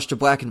this Aleister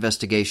Black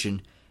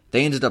investigation.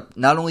 They ended up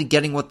not only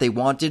getting what they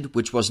wanted,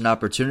 which was an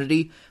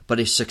opportunity, but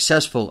a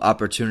successful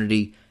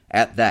opportunity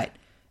at that.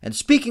 And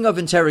speaking of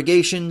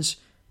interrogations,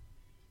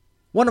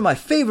 one of my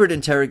favorite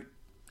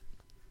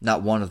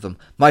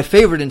my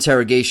favorite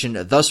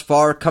interrogation thus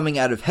far coming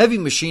out of Heavy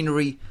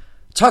Machinery,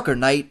 Tucker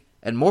Knight,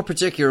 and more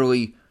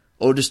particularly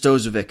Otis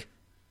Dozovic.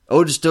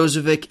 Otis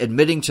Dozovic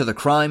admitting to the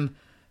crime,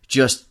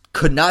 just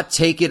could not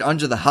take it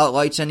under the hot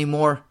lights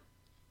anymore.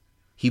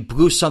 He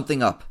blew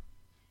something up.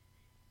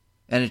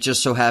 And it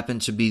just so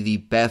happened to be the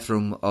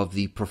bathroom of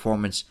the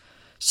Performance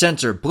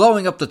Center,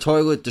 blowing up the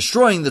toilet,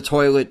 destroying the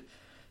toilet,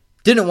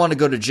 didn't want to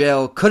go to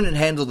jail, couldn't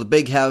handle the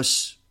big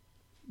house.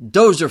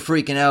 Dozer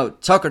freaking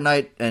out. Tucker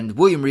Knight and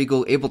William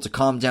Regal able to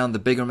calm down the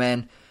bigger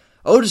man.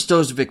 Otis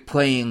Dozovic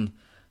playing,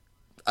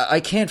 I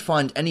can't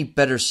find any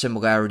better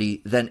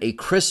similarity than a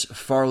Chris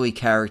Farley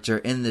character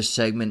in this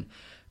segment.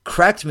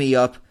 Cracked me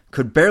up,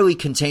 could barely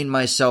contain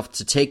myself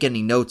to take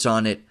any notes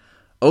on it.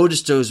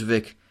 Otis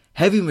Dozovic,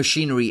 Heavy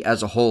Machinery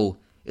as a whole,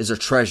 is a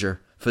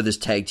treasure for this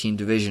tag team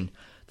division.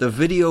 The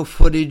video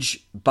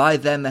footage by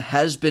them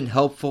has been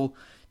helpful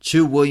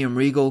to William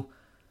Regal.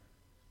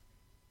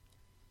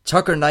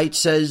 Tucker Knight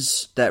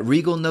says that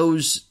Regal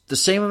knows the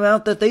same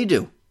amount that they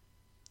do.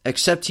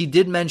 Except he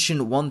did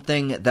mention one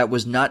thing that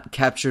was not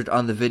captured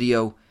on the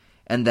video,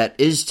 and that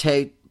is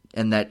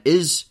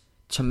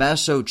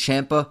Tommaso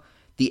Ciampa,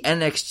 the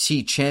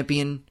NXT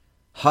champion,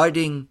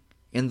 hiding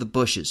in the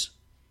bushes.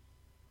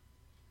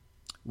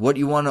 What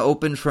you want to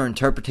open for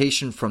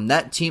interpretation from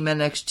that Team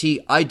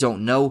NXT, I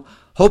don't know.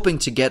 Hoping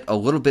to get a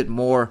little bit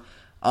more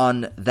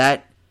on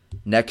that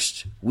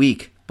next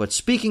week. But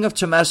speaking of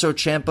Tommaso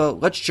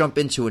Ciampa, let's jump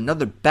into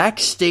another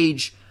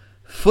backstage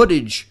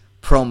footage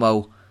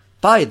promo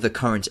by the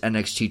current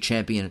NXT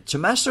champion.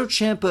 Tommaso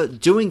Ciampa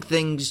doing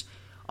things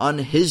on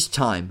his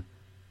time,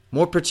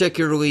 more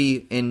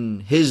particularly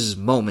in his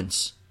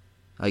moments,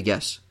 I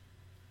guess.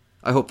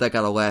 I hope that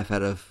got a laugh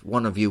out of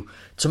one of you.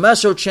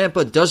 Tommaso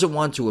Ciampa doesn't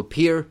want to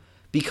appear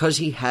because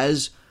he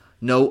has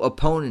no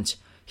opponent.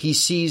 He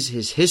sees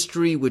his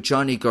history with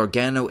Johnny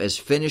Gargano as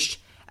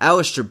finished.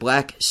 Aleister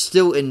Black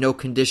still in no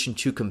condition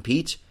to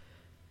compete.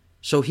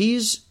 So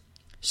he's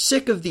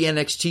sick of the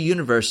NXT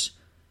universe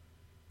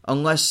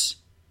unless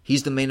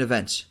he's the main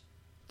event,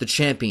 the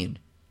champion.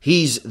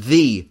 He's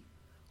the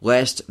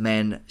last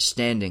man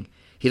standing.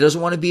 He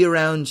doesn't want to be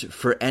around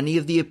for any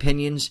of the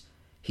opinions.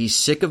 He's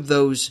sick of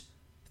those.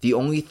 The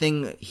only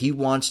thing he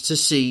wants to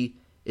see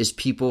is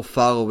people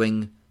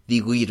following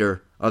the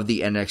leader of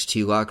the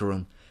NXT locker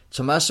room.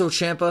 Tommaso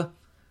Ciampa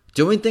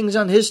doing things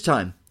on his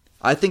time.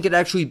 I think it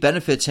actually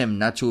benefits him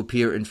not to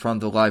appear in front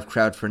of the live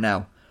crowd for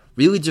now.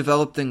 Really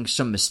developing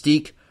some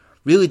mystique.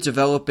 Really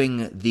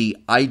developing the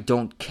I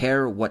don't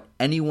care what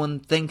anyone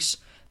thinks.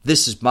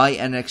 This is my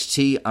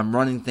NXT. I'm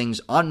running things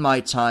on my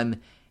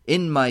time,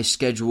 in my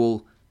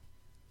schedule.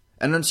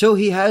 And until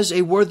he has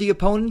a worthy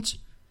opponent,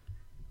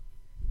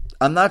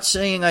 I'm not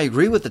saying I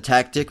agree with the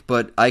tactic,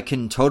 but I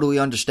can totally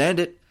understand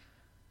it.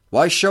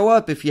 Why show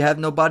up if you have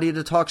nobody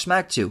to talk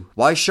smack to?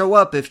 Why show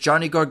up if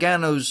Johnny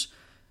Gargano's...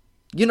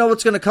 You know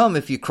what's going to come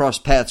if you cross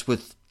paths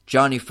with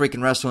Johnny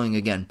freaking Wrestling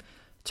again.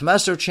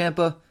 Tommaso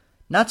Ciampa,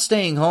 not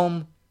staying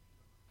home,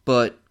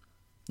 but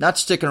not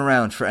sticking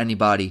around for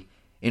anybody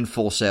in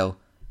Full Sail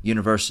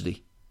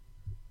University.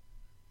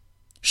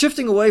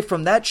 Shifting away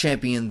from that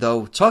champion,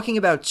 though, talking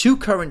about two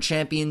current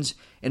champions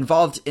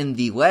involved in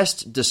the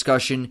last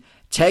discussion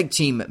tag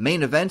team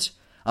main event.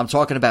 I'm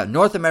talking about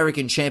North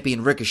American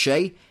champion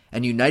Ricochet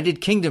and United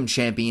Kingdom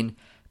champion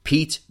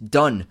Pete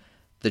Dunne.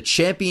 The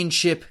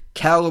championship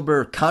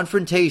caliber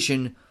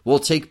confrontation will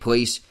take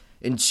place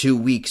in 2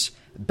 weeks.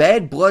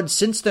 Bad blood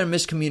since their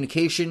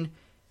miscommunication.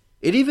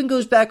 It even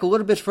goes back a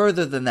little bit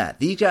further than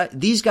that.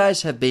 These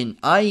guys have been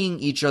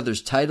eyeing each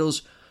other's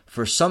titles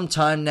for some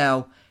time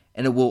now,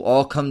 and it will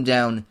all come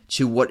down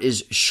to what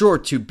is sure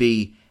to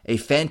be a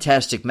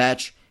fantastic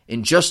match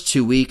in just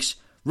 2 weeks.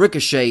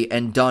 Ricochet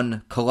and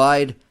Dunne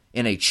collide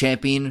in a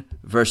champion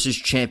versus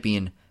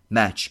champion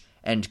match.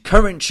 And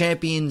current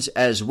champions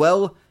as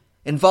well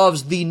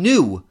involves the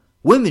new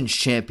women's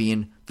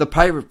champion, the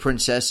Pirate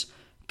Princess,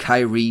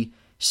 Kairi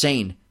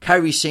Sane.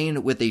 Kairi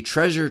Sane with a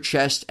treasure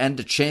chest and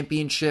a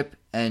championship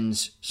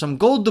and some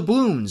gold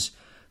doubloons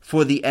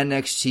for the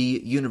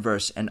NXT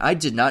universe. And I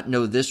did not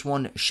know this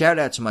one. Shout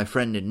out to my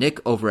friend Nick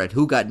over at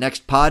Who Got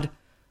Next Pod.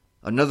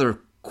 Another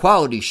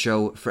quality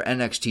show for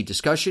NXT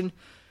discussion.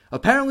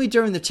 Apparently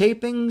during the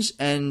tapings,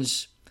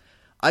 and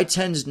I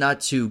tend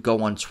not to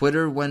go on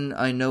Twitter when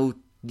I know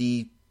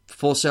the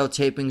Full Sail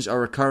tapings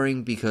are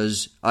occurring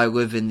because I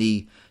live in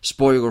the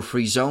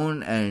spoiler-free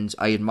zone and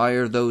I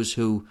admire those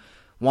who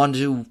want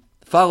to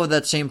follow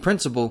that same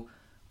principle,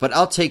 but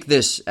I'll take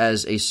this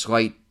as a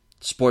slight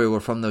spoiler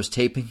from those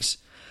tapings.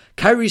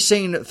 Kairi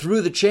Sane threw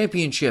the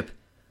championship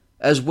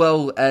as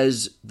well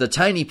as the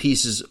tiny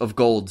pieces of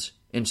gold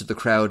into the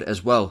crowd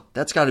as well.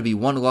 That's got to be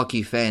one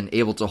lucky fan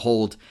able to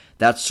hold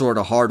that sort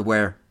of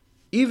hardware,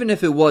 even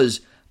if it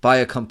was by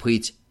a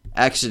complete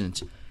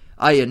accident.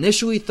 I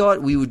initially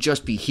thought we would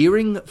just be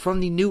hearing from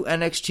the new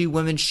NXT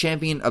Women's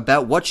Champion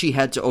about what she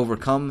had to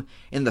overcome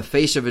in the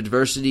face of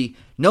adversity,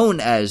 known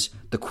as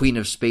the Queen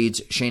of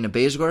Spades, Shayna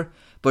Baszler,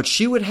 but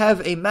she would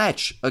have a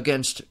match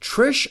against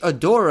Trish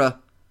Adora,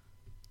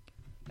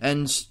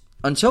 and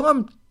until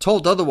I'm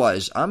told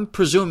otherwise, I'm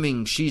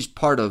presuming she's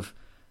part of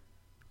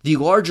the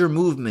larger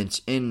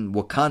movement in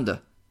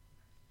Wakanda.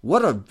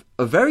 What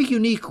a very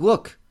unique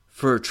look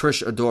for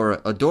Trish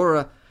Adora.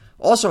 Adora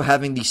also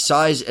having the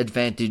size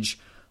advantage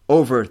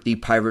over the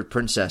Pirate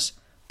Princess.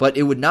 But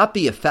it would not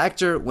be a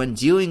factor when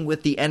dealing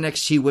with the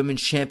NXT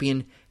Women's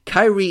Champion,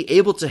 Kairi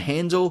able to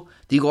handle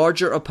the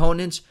larger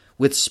opponents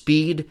with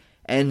speed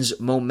and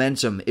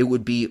momentum. It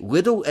would be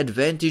little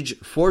advantage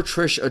for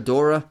Trish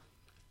Adora.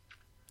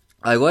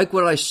 I like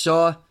what I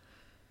saw.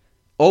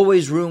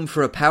 Always room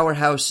for a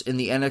powerhouse in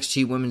the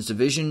NXT women's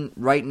division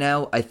right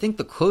now. I think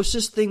the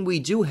closest thing we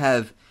do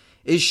have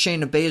is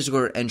Shayna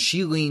Baszler, and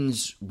she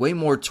leans way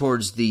more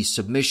towards the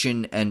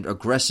submission and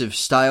aggressive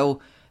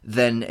style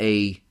than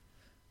a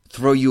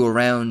throw you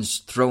around,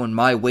 throwing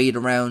my weight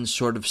around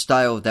sort of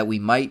style that we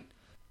might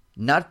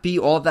not be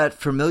all that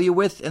familiar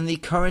with in the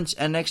current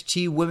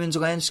NXT women's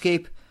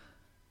landscape.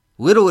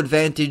 Little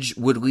advantage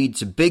would lead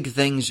to big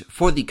things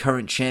for the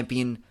current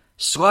champion,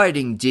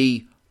 sliding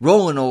D,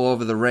 rolling all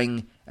over the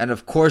ring, and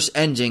of course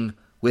ending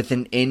with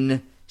an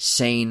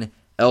insane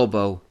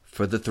elbow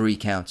for the 3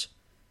 count.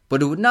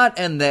 But it would not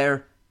end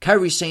there.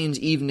 Kairi Sane's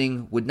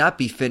evening would not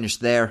be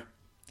finished there.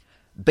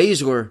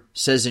 Baszler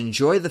says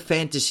enjoy the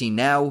fantasy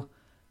now,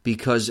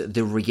 because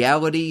the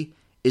reality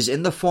is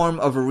in the form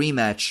of a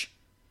rematch,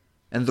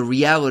 and the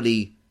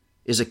reality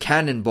is a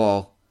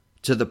cannonball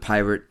to the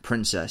Pirate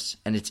Princess,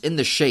 and it's in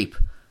the shape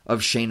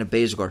of Shayna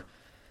Baszler.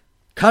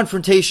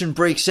 Confrontation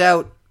breaks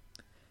out.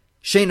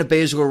 Shayna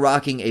Baszler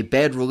rocking a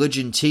Bad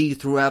Religion tee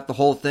throughout the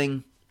whole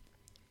thing.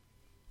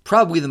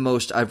 Probably the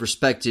most I've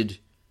respected,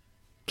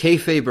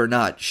 kayfabe or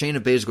not, Shayna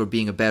Baszler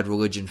being a Bad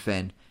Religion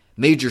fan.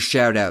 Major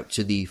shout out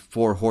to the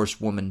 4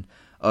 horsewoman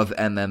of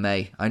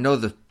MMA. I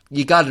know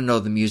you gotta know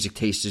the music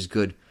taste is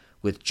good,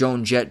 with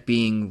Joan Jett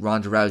being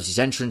Ronda Rousey's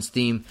entrance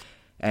theme,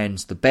 and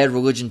the Bad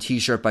Religion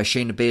t-shirt by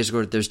Shayna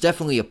Baszler. There's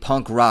definitely a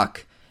punk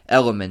rock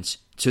element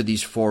to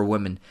these 4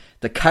 women.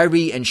 The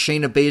Kairi and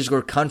Shayna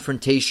Baszler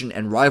confrontation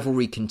and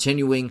rivalry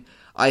continuing,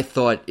 I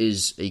thought,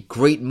 is a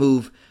great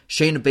move.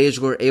 Shayna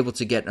Baszler able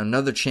to get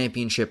another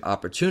championship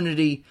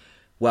opportunity,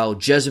 while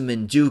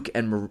Jessamyn Duke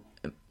and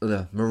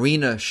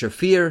Marina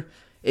Shafir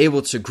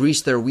able to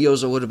grease their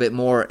wheels a little bit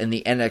more in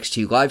the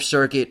NXT live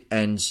circuit,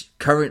 and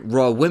current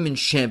Raw Women's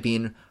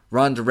Champion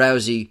Ronda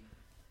Rousey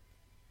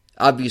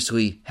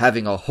obviously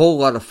having a whole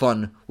lot of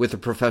fun with the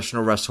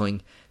professional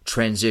wrestling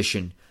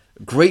transition.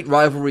 Great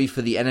rivalry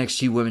for the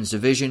NXT Women's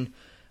Division.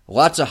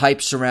 Lots of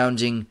hype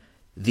surrounding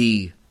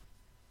the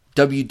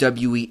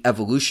WWE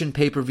Evolution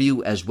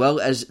pay-per-view as well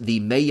as the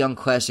Mae Young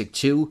Classic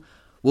 2.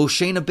 Will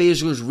Shayna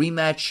Baszler's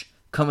rematch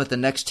come at the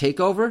next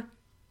TakeOver?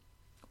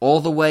 All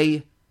the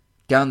way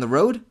down the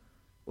road?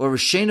 Or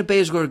is Shayna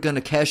Baszler going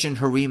to cash in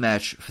her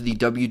rematch for the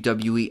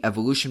WWE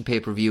Evolution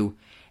pay-per-view?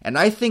 And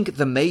I think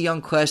the Mae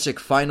Young Classic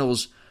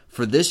finals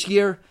for this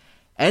year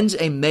and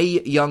a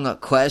Mae Young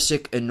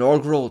Classic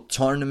inaugural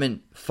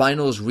tournament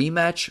finals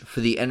rematch for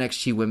the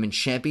NXT Women's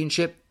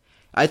Championship.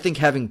 I think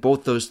having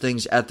both those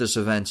things at this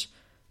event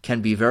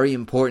can be very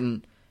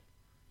important.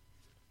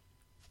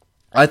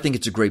 I think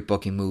it's a great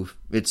booking move.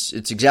 It's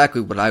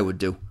exactly what I would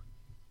do.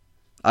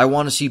 I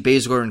want to see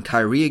Baszler and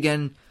Kairi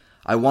again.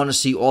 I want to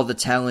see all the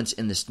talent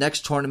in this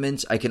next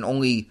tournament. I can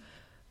only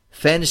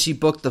fantasy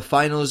book the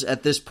finals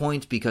at this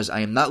point because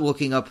I am not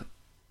looking up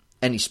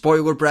any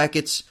spoiler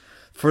brackets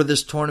for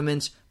this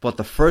tournament, but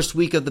the first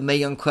week of the Mae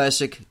Young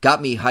Classic got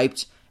me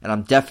hyped, and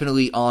I'm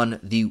definitely on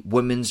the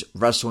women's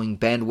wrestling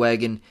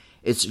bandwagon.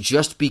 It's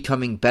just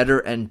becoming better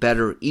and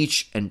better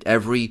each and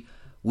every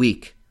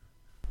week.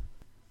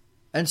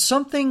 And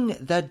something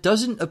that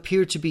doesn't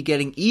appear to be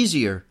getting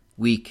easier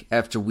week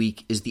after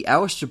week is the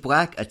Aleister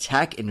Black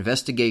attack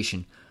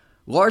investigation.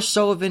 Lars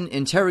Sullivan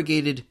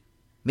interrogated,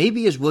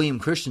 maybe as William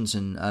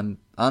Christensen, I'm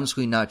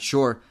honestly not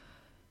sure,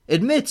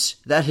 admits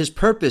that his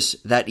purpose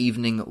that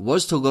evening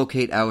was to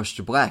locate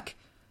Aleister Black,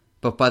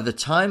 but by the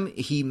time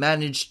he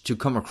managed to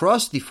come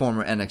across the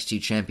former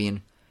NXT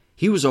champion,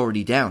 he was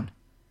already down.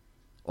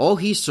 All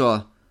he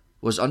saw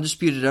was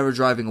Undisputed Era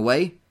driving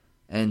away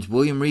and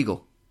William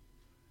Regal.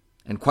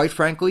 And quite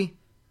frankly,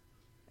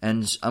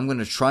 and I'm going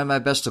to try my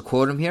best to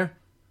quote him here,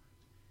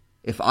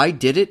 if I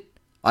did it,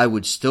 I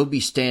would still be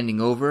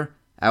standing over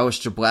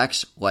Aleister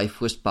Black's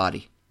lifeless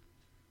body.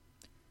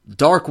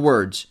 Dark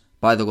words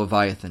by the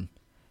Leviathan,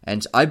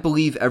 and I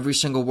believe every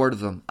single word of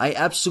them. I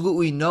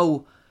absolutely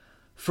know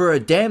for a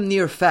damn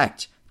near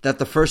fact that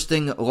the first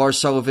thing Lars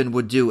Sullivan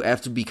would do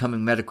after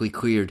becoming medically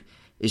cleared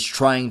is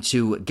trying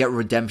to get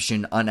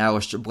redemption on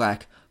Aleister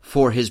Black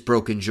for his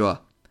broken jaw.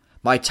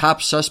 My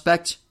top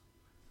suspect,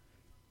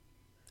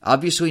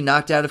 obviously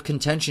knocked out of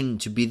contention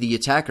to be the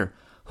attacker.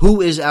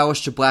 Who is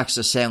Aleister Black's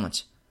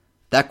assailant?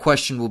 That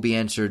question will be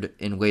answered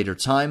in later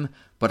time,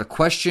 but a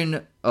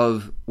question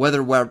of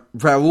whether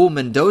Raul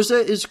Mendoza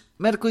is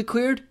medically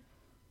cleared?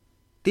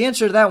 The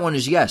answer to that one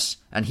is yes,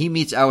 and nobody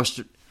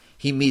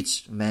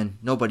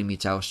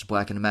meets Aleister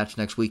Black in a match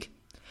next week.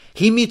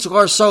 He meets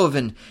Lars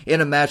Sullivan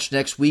in a match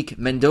next week.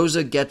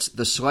 Mendoza gets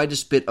the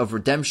slightest bit of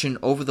redemption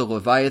over the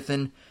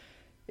Leviathan,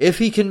 if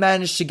he can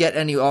manage to get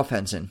any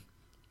offense in.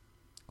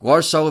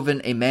 Lars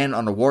Sullivan, a man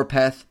on a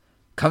warpath,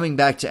 coming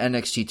back to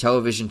NXT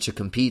television to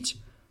compete.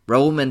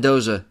 Raul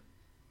Mendoza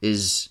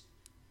is...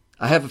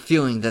 I have a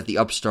feeling that the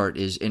upstart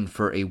is in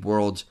for a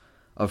world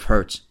of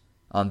hurt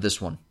on this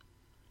one.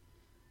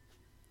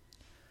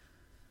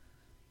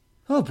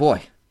 Oh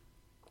boy.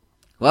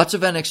 Lots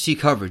of NXT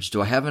coverage.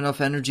 Do I have enough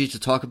energy to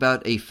talk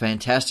about a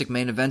fantastic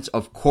main event?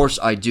 Of course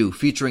I do.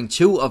 Featuring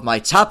two of my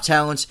top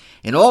talents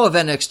in all of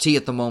NXT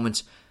at the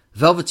moment,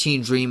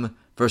 Velveteen Dream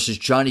versus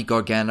Johnny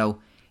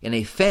Gargano in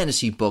a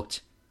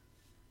fantasy-booked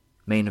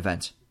main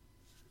event.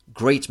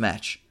 Great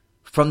match.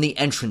 From the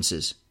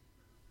entrances,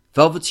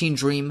 Velveteen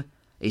Dream,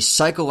 a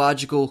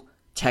psychological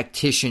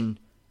tactician,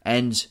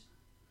 and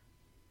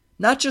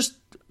not just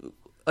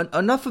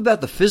enough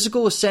about the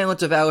physical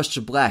assailant of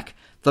Aleister Black,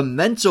 the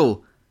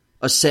mental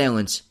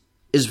assailant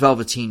is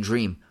Velveteen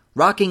Dream,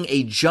 rocking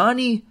a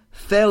Johnny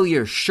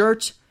Failure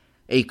shirt,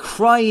 a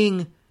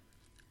crying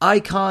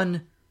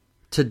icon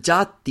to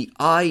dot the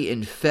I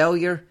in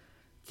failure,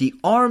 the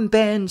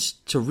armbands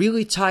to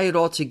really tie it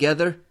all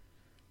together.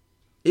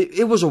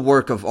 It was a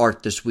work of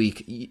art this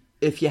week.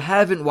 If you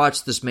haven't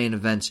watched this main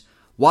event,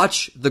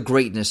 watch the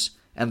greatness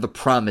and the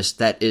promise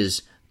that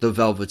is the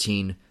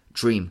Velveteen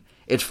Dream.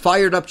 It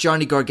fired up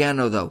Johnny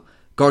Gargano, though.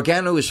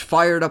 Gargano is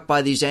fired up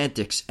by these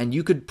antics, and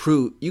you could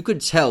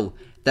tell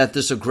that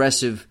this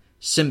aggressive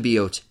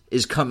symbiote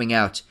is coming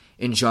out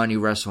in Johnny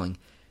wrestling.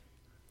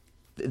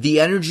 The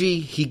energy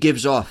he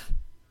gives off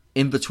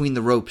in between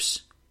the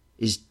ropes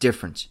is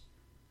different.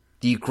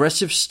 The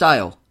aggressive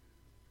style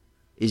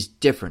is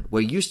different.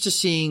 We're used to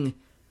seeing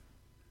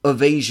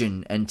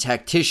evasion and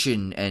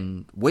tactician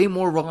and way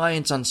more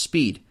reliance on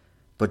speed,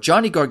 but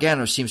Johnny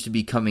Gargano seems to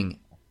be coming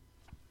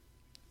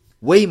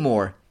way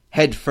more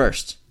head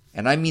first,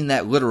 and I mean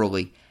that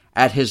literally,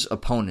 at his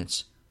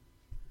opponents.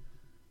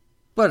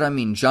 But I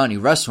mean, Johnny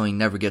wrestling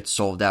never gets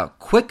sold out.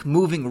 Quick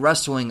moving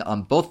wrestling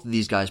on both of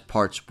these guys'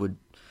 parts would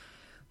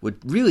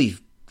really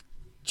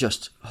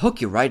just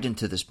hook you right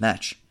into this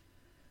match.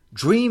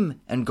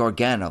 Dream and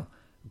Gargano,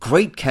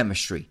 great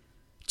chemistry.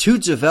 Two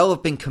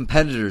developing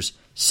competitors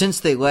since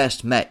they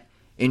last met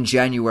in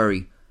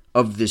January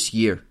of this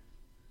year.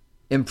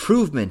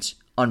 Improvement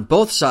on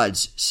both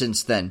sides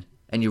since then,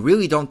 and you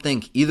really don't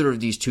think either of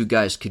these two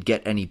guys could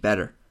get any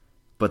better.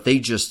 But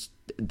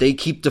they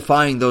keep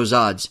defying those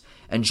odds,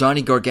 and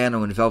Johnny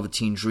Gargano and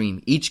Velveteen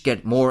Dream each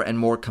get more and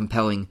more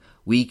compelling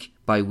week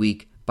by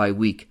week by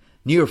week.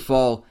 Near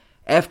fall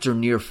after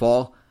near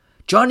fall,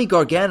 Johnny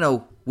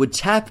Gargano would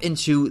tap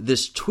into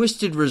this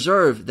twisted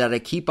reserve that I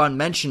keep on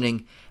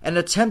mentioning and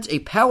attempt a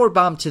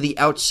powerbomb to the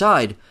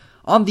outside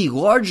on the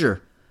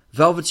larger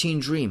Velveteen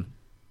Dream.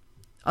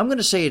 I'm going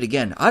to say it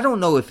again. I don't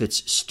know if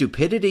it's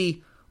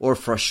stupidity or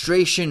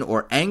frustration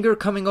or anger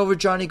coming over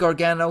Johnny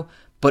Gargano,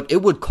 but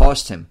it would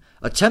cost him.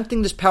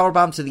 Attempting this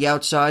powerbomb to the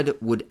outside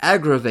would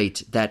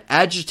aggravate that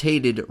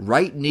agitated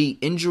right knee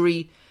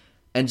injury,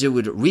 and it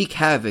would wreak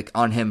havoc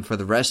on him for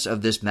the rest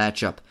of this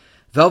matchup.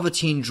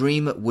 Velveteen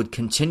Dream would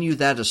continue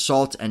that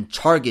assault and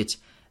target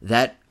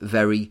that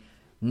very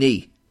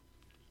knee.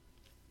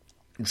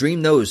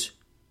 Dream knows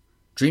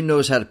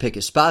how to pick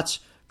his spots.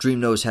 Dream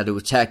knows how to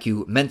attack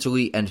you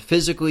mentally and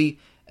physically,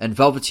 and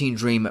Velveteen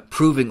Dream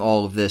proving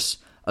all of this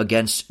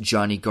against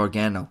Johnny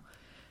Gargano.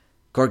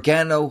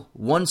 Gargano,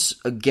 once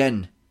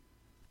again,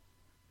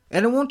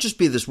 and it won't just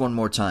be this one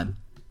more time,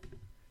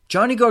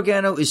 Johnny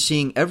Gargano is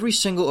seeing every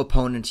single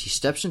opponent he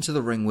steps into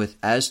the ring with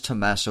as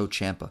Tommaso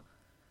Ciampa.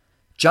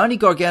 Johnny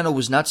Gargano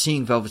was not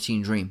seeing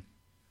Velveteen Dream.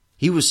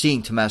 He was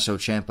seeing Tommaso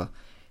Ciampa.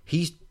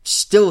 He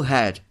still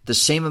had the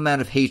same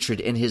amount of hatred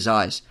in his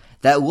eyes.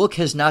 That look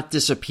has not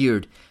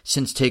disappeared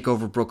since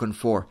TakeOver Brooklyn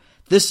 4.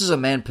 This is a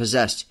man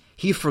possessed.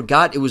 He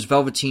forgot it was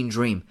Velveteen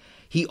Dream.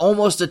 He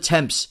almost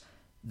attempts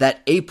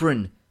that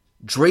apron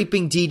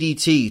draping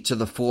DDT to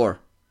the floor,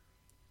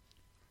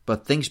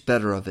 but thinks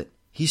better of it.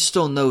 He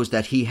still knows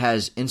that he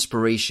has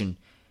inspiration.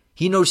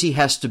 He knows he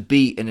has to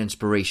be an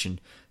inspiration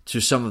to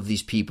some of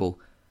these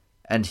people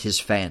and his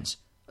fans,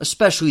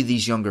 especially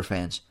these younger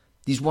fans,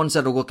 these ones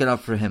that are looking up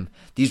for him,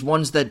 these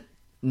ones that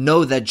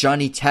know that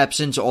Johnny taps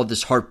into all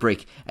this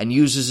heartbreak and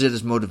uses it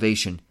as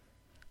motivation.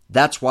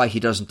 That's why he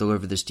doesn't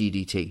deliver this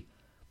DDT.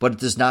 But it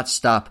does not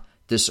stop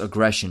this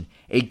aggression.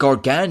 A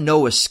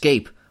Gargano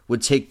escape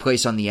would take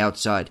place on the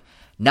outside,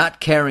 not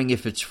caring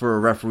if it's for a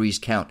referee's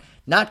count,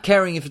 not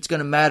caring if it's going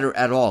to matter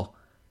at all.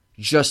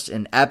 Just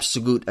an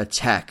absolute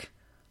attack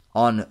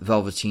on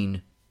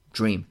Velveteen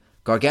Dream.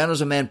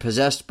 Gargano's a man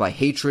possessed by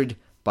hatred,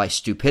 by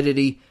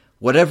stupidity,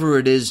 whatever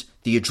it is,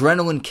 the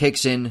adrenaline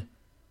kicks in.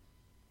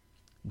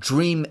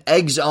 Dream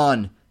eggs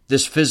on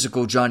this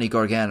physical Johnny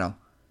Gargano.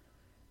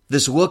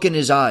 This look in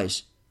his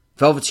eyes,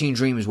 Velveteen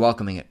Dream is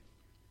welcoming it.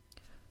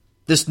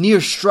 This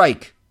near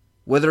strike,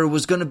 whether it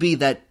was going to be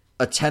that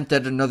attempt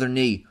at another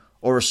knee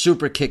or a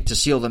super kick to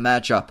seal the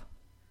match up,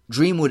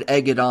 Dream would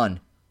egg it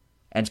on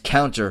and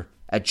counter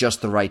at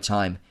just the right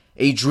time.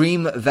 A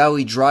Dream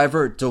Valley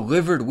driver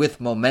delivered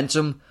with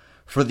momentum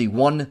for the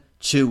 1,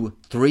 2,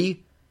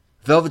 3.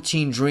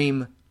 Velveteen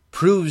Dream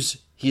proves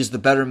he is the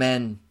better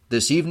man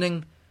this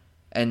evening,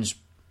 and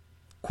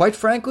quite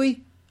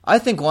frankly, I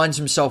think lines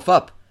himself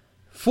up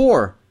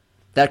for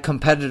that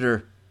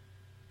competitor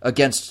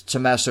against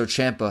Tommaso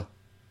Ciampa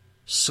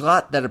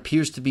slot that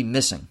appears to be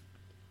missing.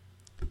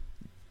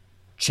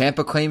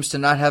 Ciampa claims to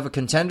not have a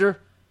contender.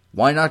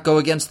 Why not go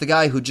against the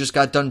guy who just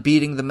got done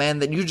beating the man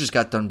that you just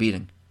got done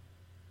beating?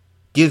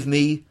 Give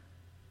me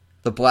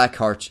the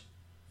Blackheart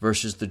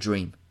versus the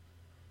Dream.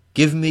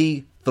 Give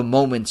me the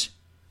moment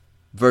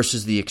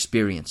versus the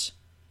experience.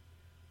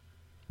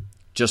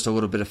 Just a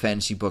little bit of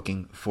fantasy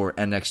booking for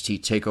NXT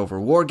TakeOver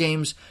War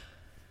Games.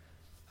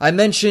 I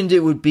mentioned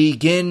it would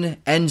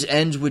begin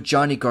end with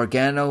Johnny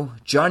Gargano.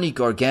 Johnny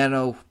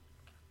Gargano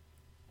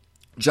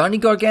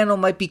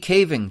might be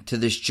caving to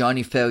this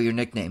Johnny Failure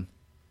nickname.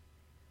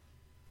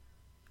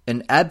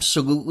 An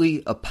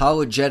absolutely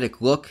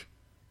apologetic look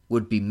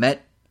would be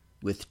met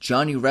with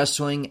Johnny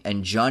Wrestling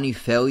and Johnny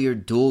Failure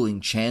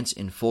dueling chants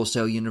in Full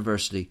Sail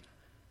University.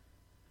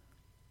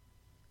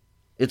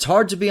 It's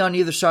hard to be on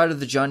either side of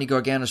the Johnny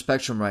Gargano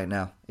spectrum right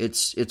now.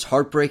 It's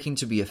heartbreaking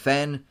to be a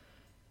fan.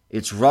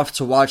 It's rough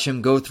to watch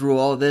him go through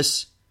all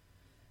this.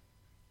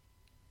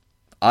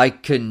 I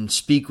can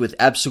speak with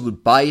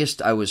absolute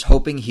bias. I was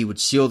hoping he would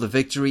seal the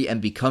victory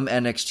and become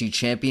NXT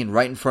champion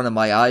right in front of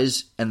my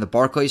eyes in the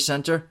Barclays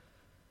Center.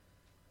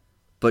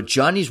 But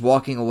Johnny's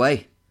walking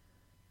away.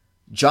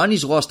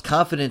 Johnny's lost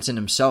confidence in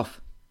himself.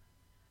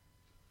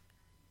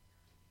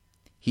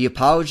 He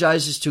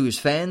apologizes to his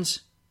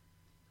fans.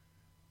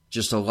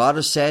 Just a lot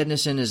of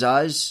sadness in his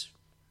eyes.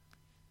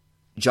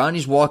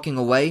 Johnny's walking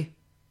away.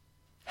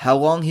 How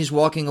long he's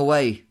walking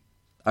away,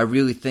 I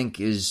really think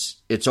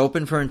it's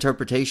open for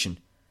interpretation.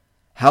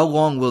 How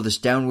long will this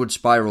downward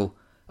spiral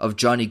of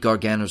Johnny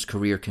Gargano's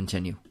career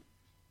continue?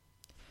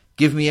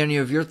 Give me any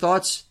of your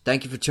thoughts.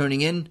 Thank you for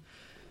tuning in.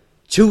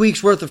 2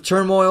 weeks worth of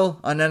turmoil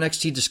on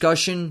NXT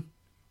discussion.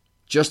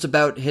 Just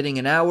about hitting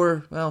an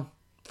hour. Well,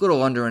 a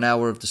little under an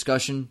hour of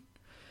discussion.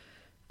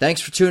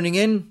 Thanks for tuning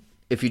in.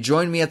 If you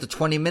joined me at the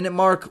 20-minute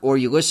mark or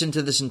you listened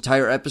to this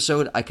entire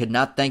episode, I could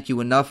not thank you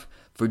enough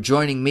for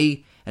joining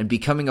me and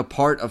becoming a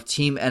part of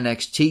Team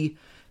NXT.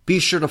 Be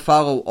sure to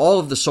follow all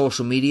of the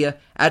social media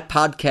at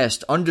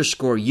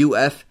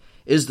podcast_UF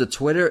is the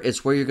Twitter.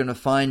 It's where you're going to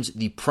find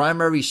the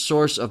primary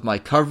source of my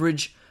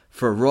coverage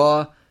for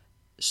Raw,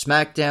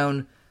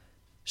 SmackDown,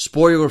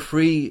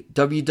 spoiler-free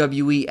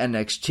WWE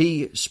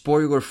NXT,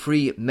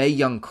 spoiler-free Mae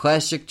Young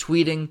Classic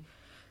tweeting.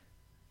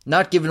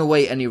 Not giving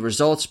away any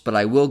results, but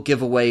I will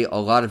give away a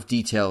lot of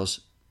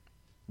details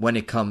when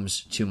it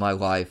comes to my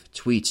live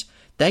tweets.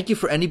 Thank you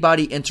for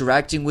anybody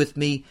interacting with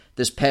me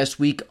this past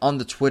week on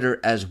the Twitter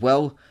as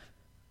well.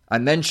 I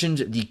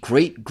mentioned the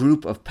great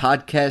group of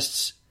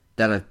podcasts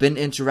that I've been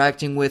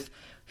interacting with.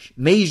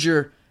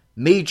 Major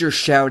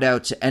shout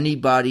out to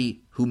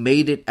anybody who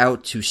made it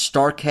out to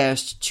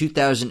StarCast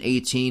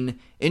 2018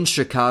 in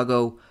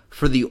Chicago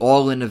for the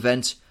All-In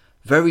event.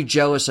 Very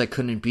jealous I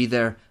couldn't be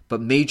there, but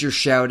major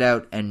shout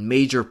out and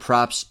major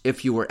props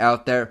if you were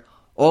out there.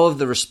 All of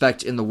the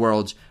respect in the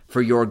world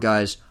for your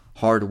guys'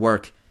 hard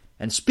work.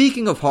 And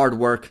speaking of hard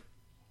work,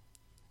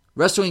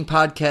 wrestling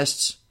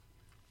podcasts,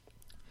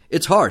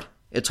 it's hard.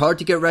 It's hard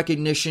to get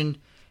recognition.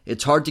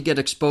 It's hard to get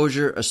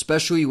exposure,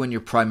 especially when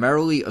you're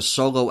primarily a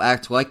solo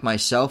act like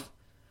myself.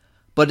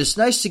 But it's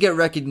nice to get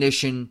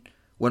recognition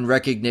when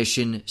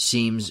recognition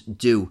seems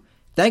due.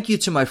 Thank you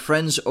to my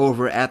friends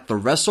over at the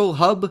Wrestle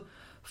Hub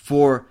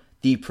for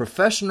the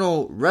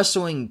Professional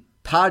Wrestling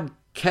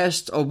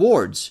Podcast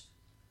Awards.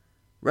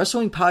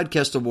 Wrestling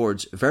Podcast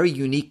Awards, very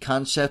unique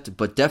concept,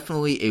 but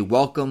definitely a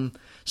welcome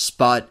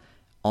spot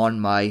on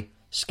my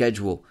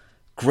schedule.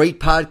 Great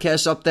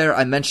podcasts up there.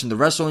 I mentioned the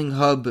Wrestling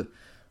Hub,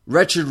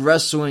 Wretched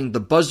Wrestling, the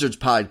Buzzards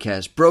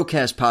Podcast,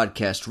 Broadcast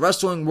Podcast,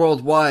 Wrestling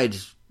Worldwide,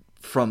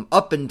 from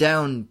up and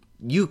down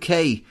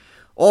UK,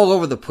 all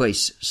over the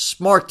place.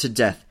 Smart to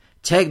Death,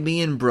 Tag Me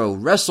In Bro,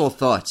 Wrestle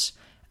Thoughts,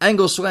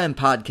 Angle Slam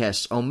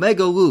Podcasts,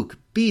 Omega Luke,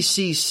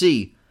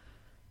 BCC,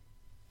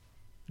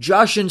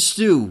 Josh and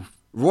Stu,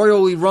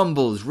 Royally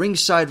Rumbles,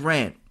 Ringside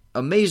Rant,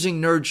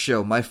 Amazing Nerd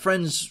Show, my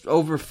friends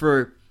over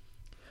for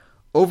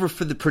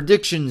the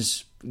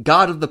predictions,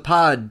 God of the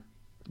Pod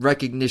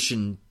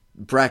recognition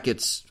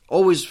brackets.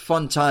 Always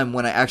fun time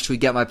when I actually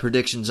get my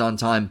predictions on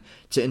time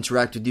to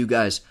interact with you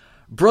guys.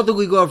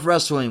 Brotherly Love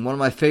Wrestling, one of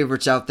my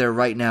favorites out there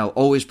right now,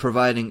 always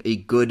providing a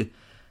good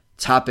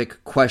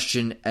topic,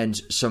 question, and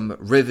some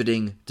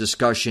riveting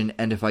discussion.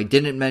 And if I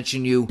didn't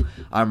mention you,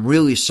 I'm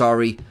really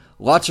sorry.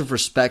 Lots of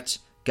respect.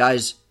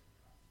 Guys,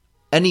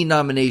 any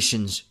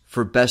nominations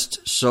for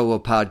Best Solo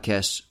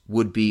Podcasts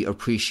would be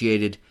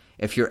appreciated.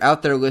 If you're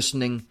out there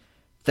listening,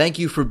 thank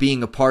you for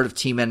being a part of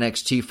Team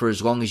NXT for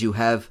as long as you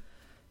have.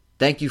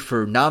 Thank you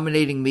for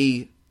nominating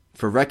me,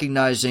 for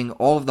recognizing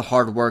all of the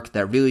hard work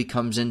that really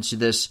comes into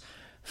this.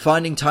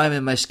 Finding time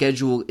in my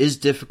schedule is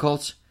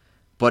difficult,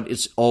 but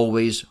it's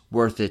always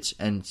worth it,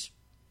 and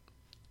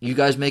you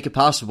guys make it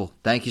possible.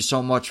 Thank you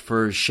so much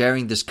for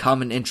sharing this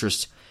common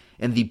interest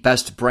in the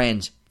best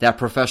brand that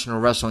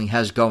professional wrestling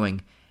has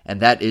going, and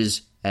that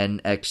is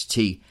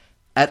NXT.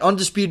 At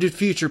Undisputed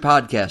Future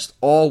Podcast,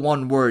 all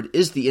one word,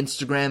 is the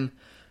Instagram.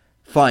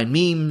 Find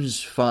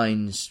memes,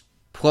 finds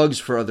plugs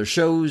for other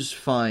shows,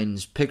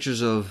 finds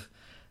pictures of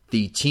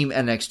the Team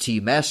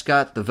NXT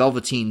mascot, the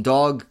Velveteen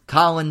Dog,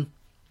 Colin.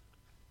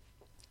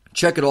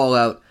 Check it all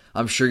out.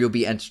 I'm sure you'll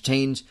be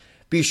entertained.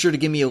 Be sure to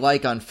give me a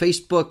like on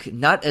Facebook.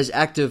 Not as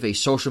active a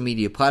social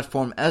media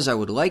platform as I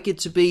would like it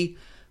to be,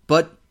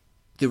 but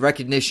the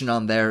recognition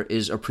on there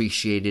is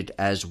appreciated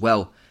as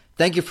well.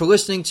 Thank you for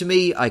listening to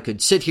me. I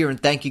could sit here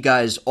and thank you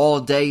guys all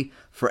day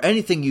for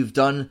anything you've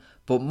done,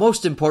 but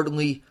most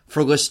importantly,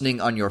 for listening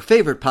on your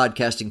favorite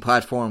podcasting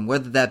platform,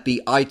 whether that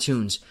be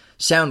iTunes,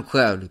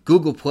 SoundCloud,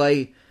 Google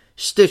Play,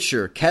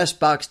 Stitcher,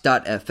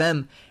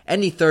 Castbox.fm,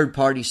 any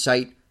third-party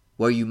site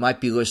where you might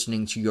be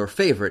listening to your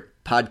favorite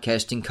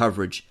podcasting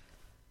coverage.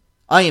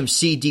 I am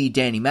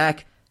CDanny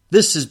Mac.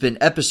 This has been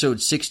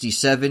episode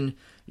 67.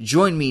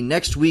 Join me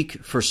next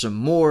week for some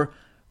more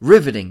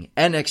riveting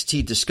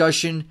NXT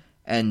discussion,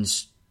 and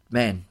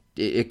man,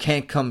 it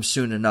can't come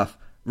soon enough.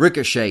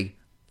 Ricochet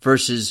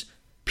versus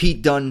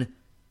Pete Dunne,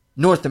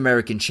 North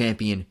American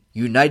Champion,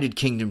 United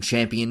Kingdom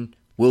Champion,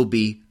 will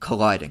be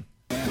colliding.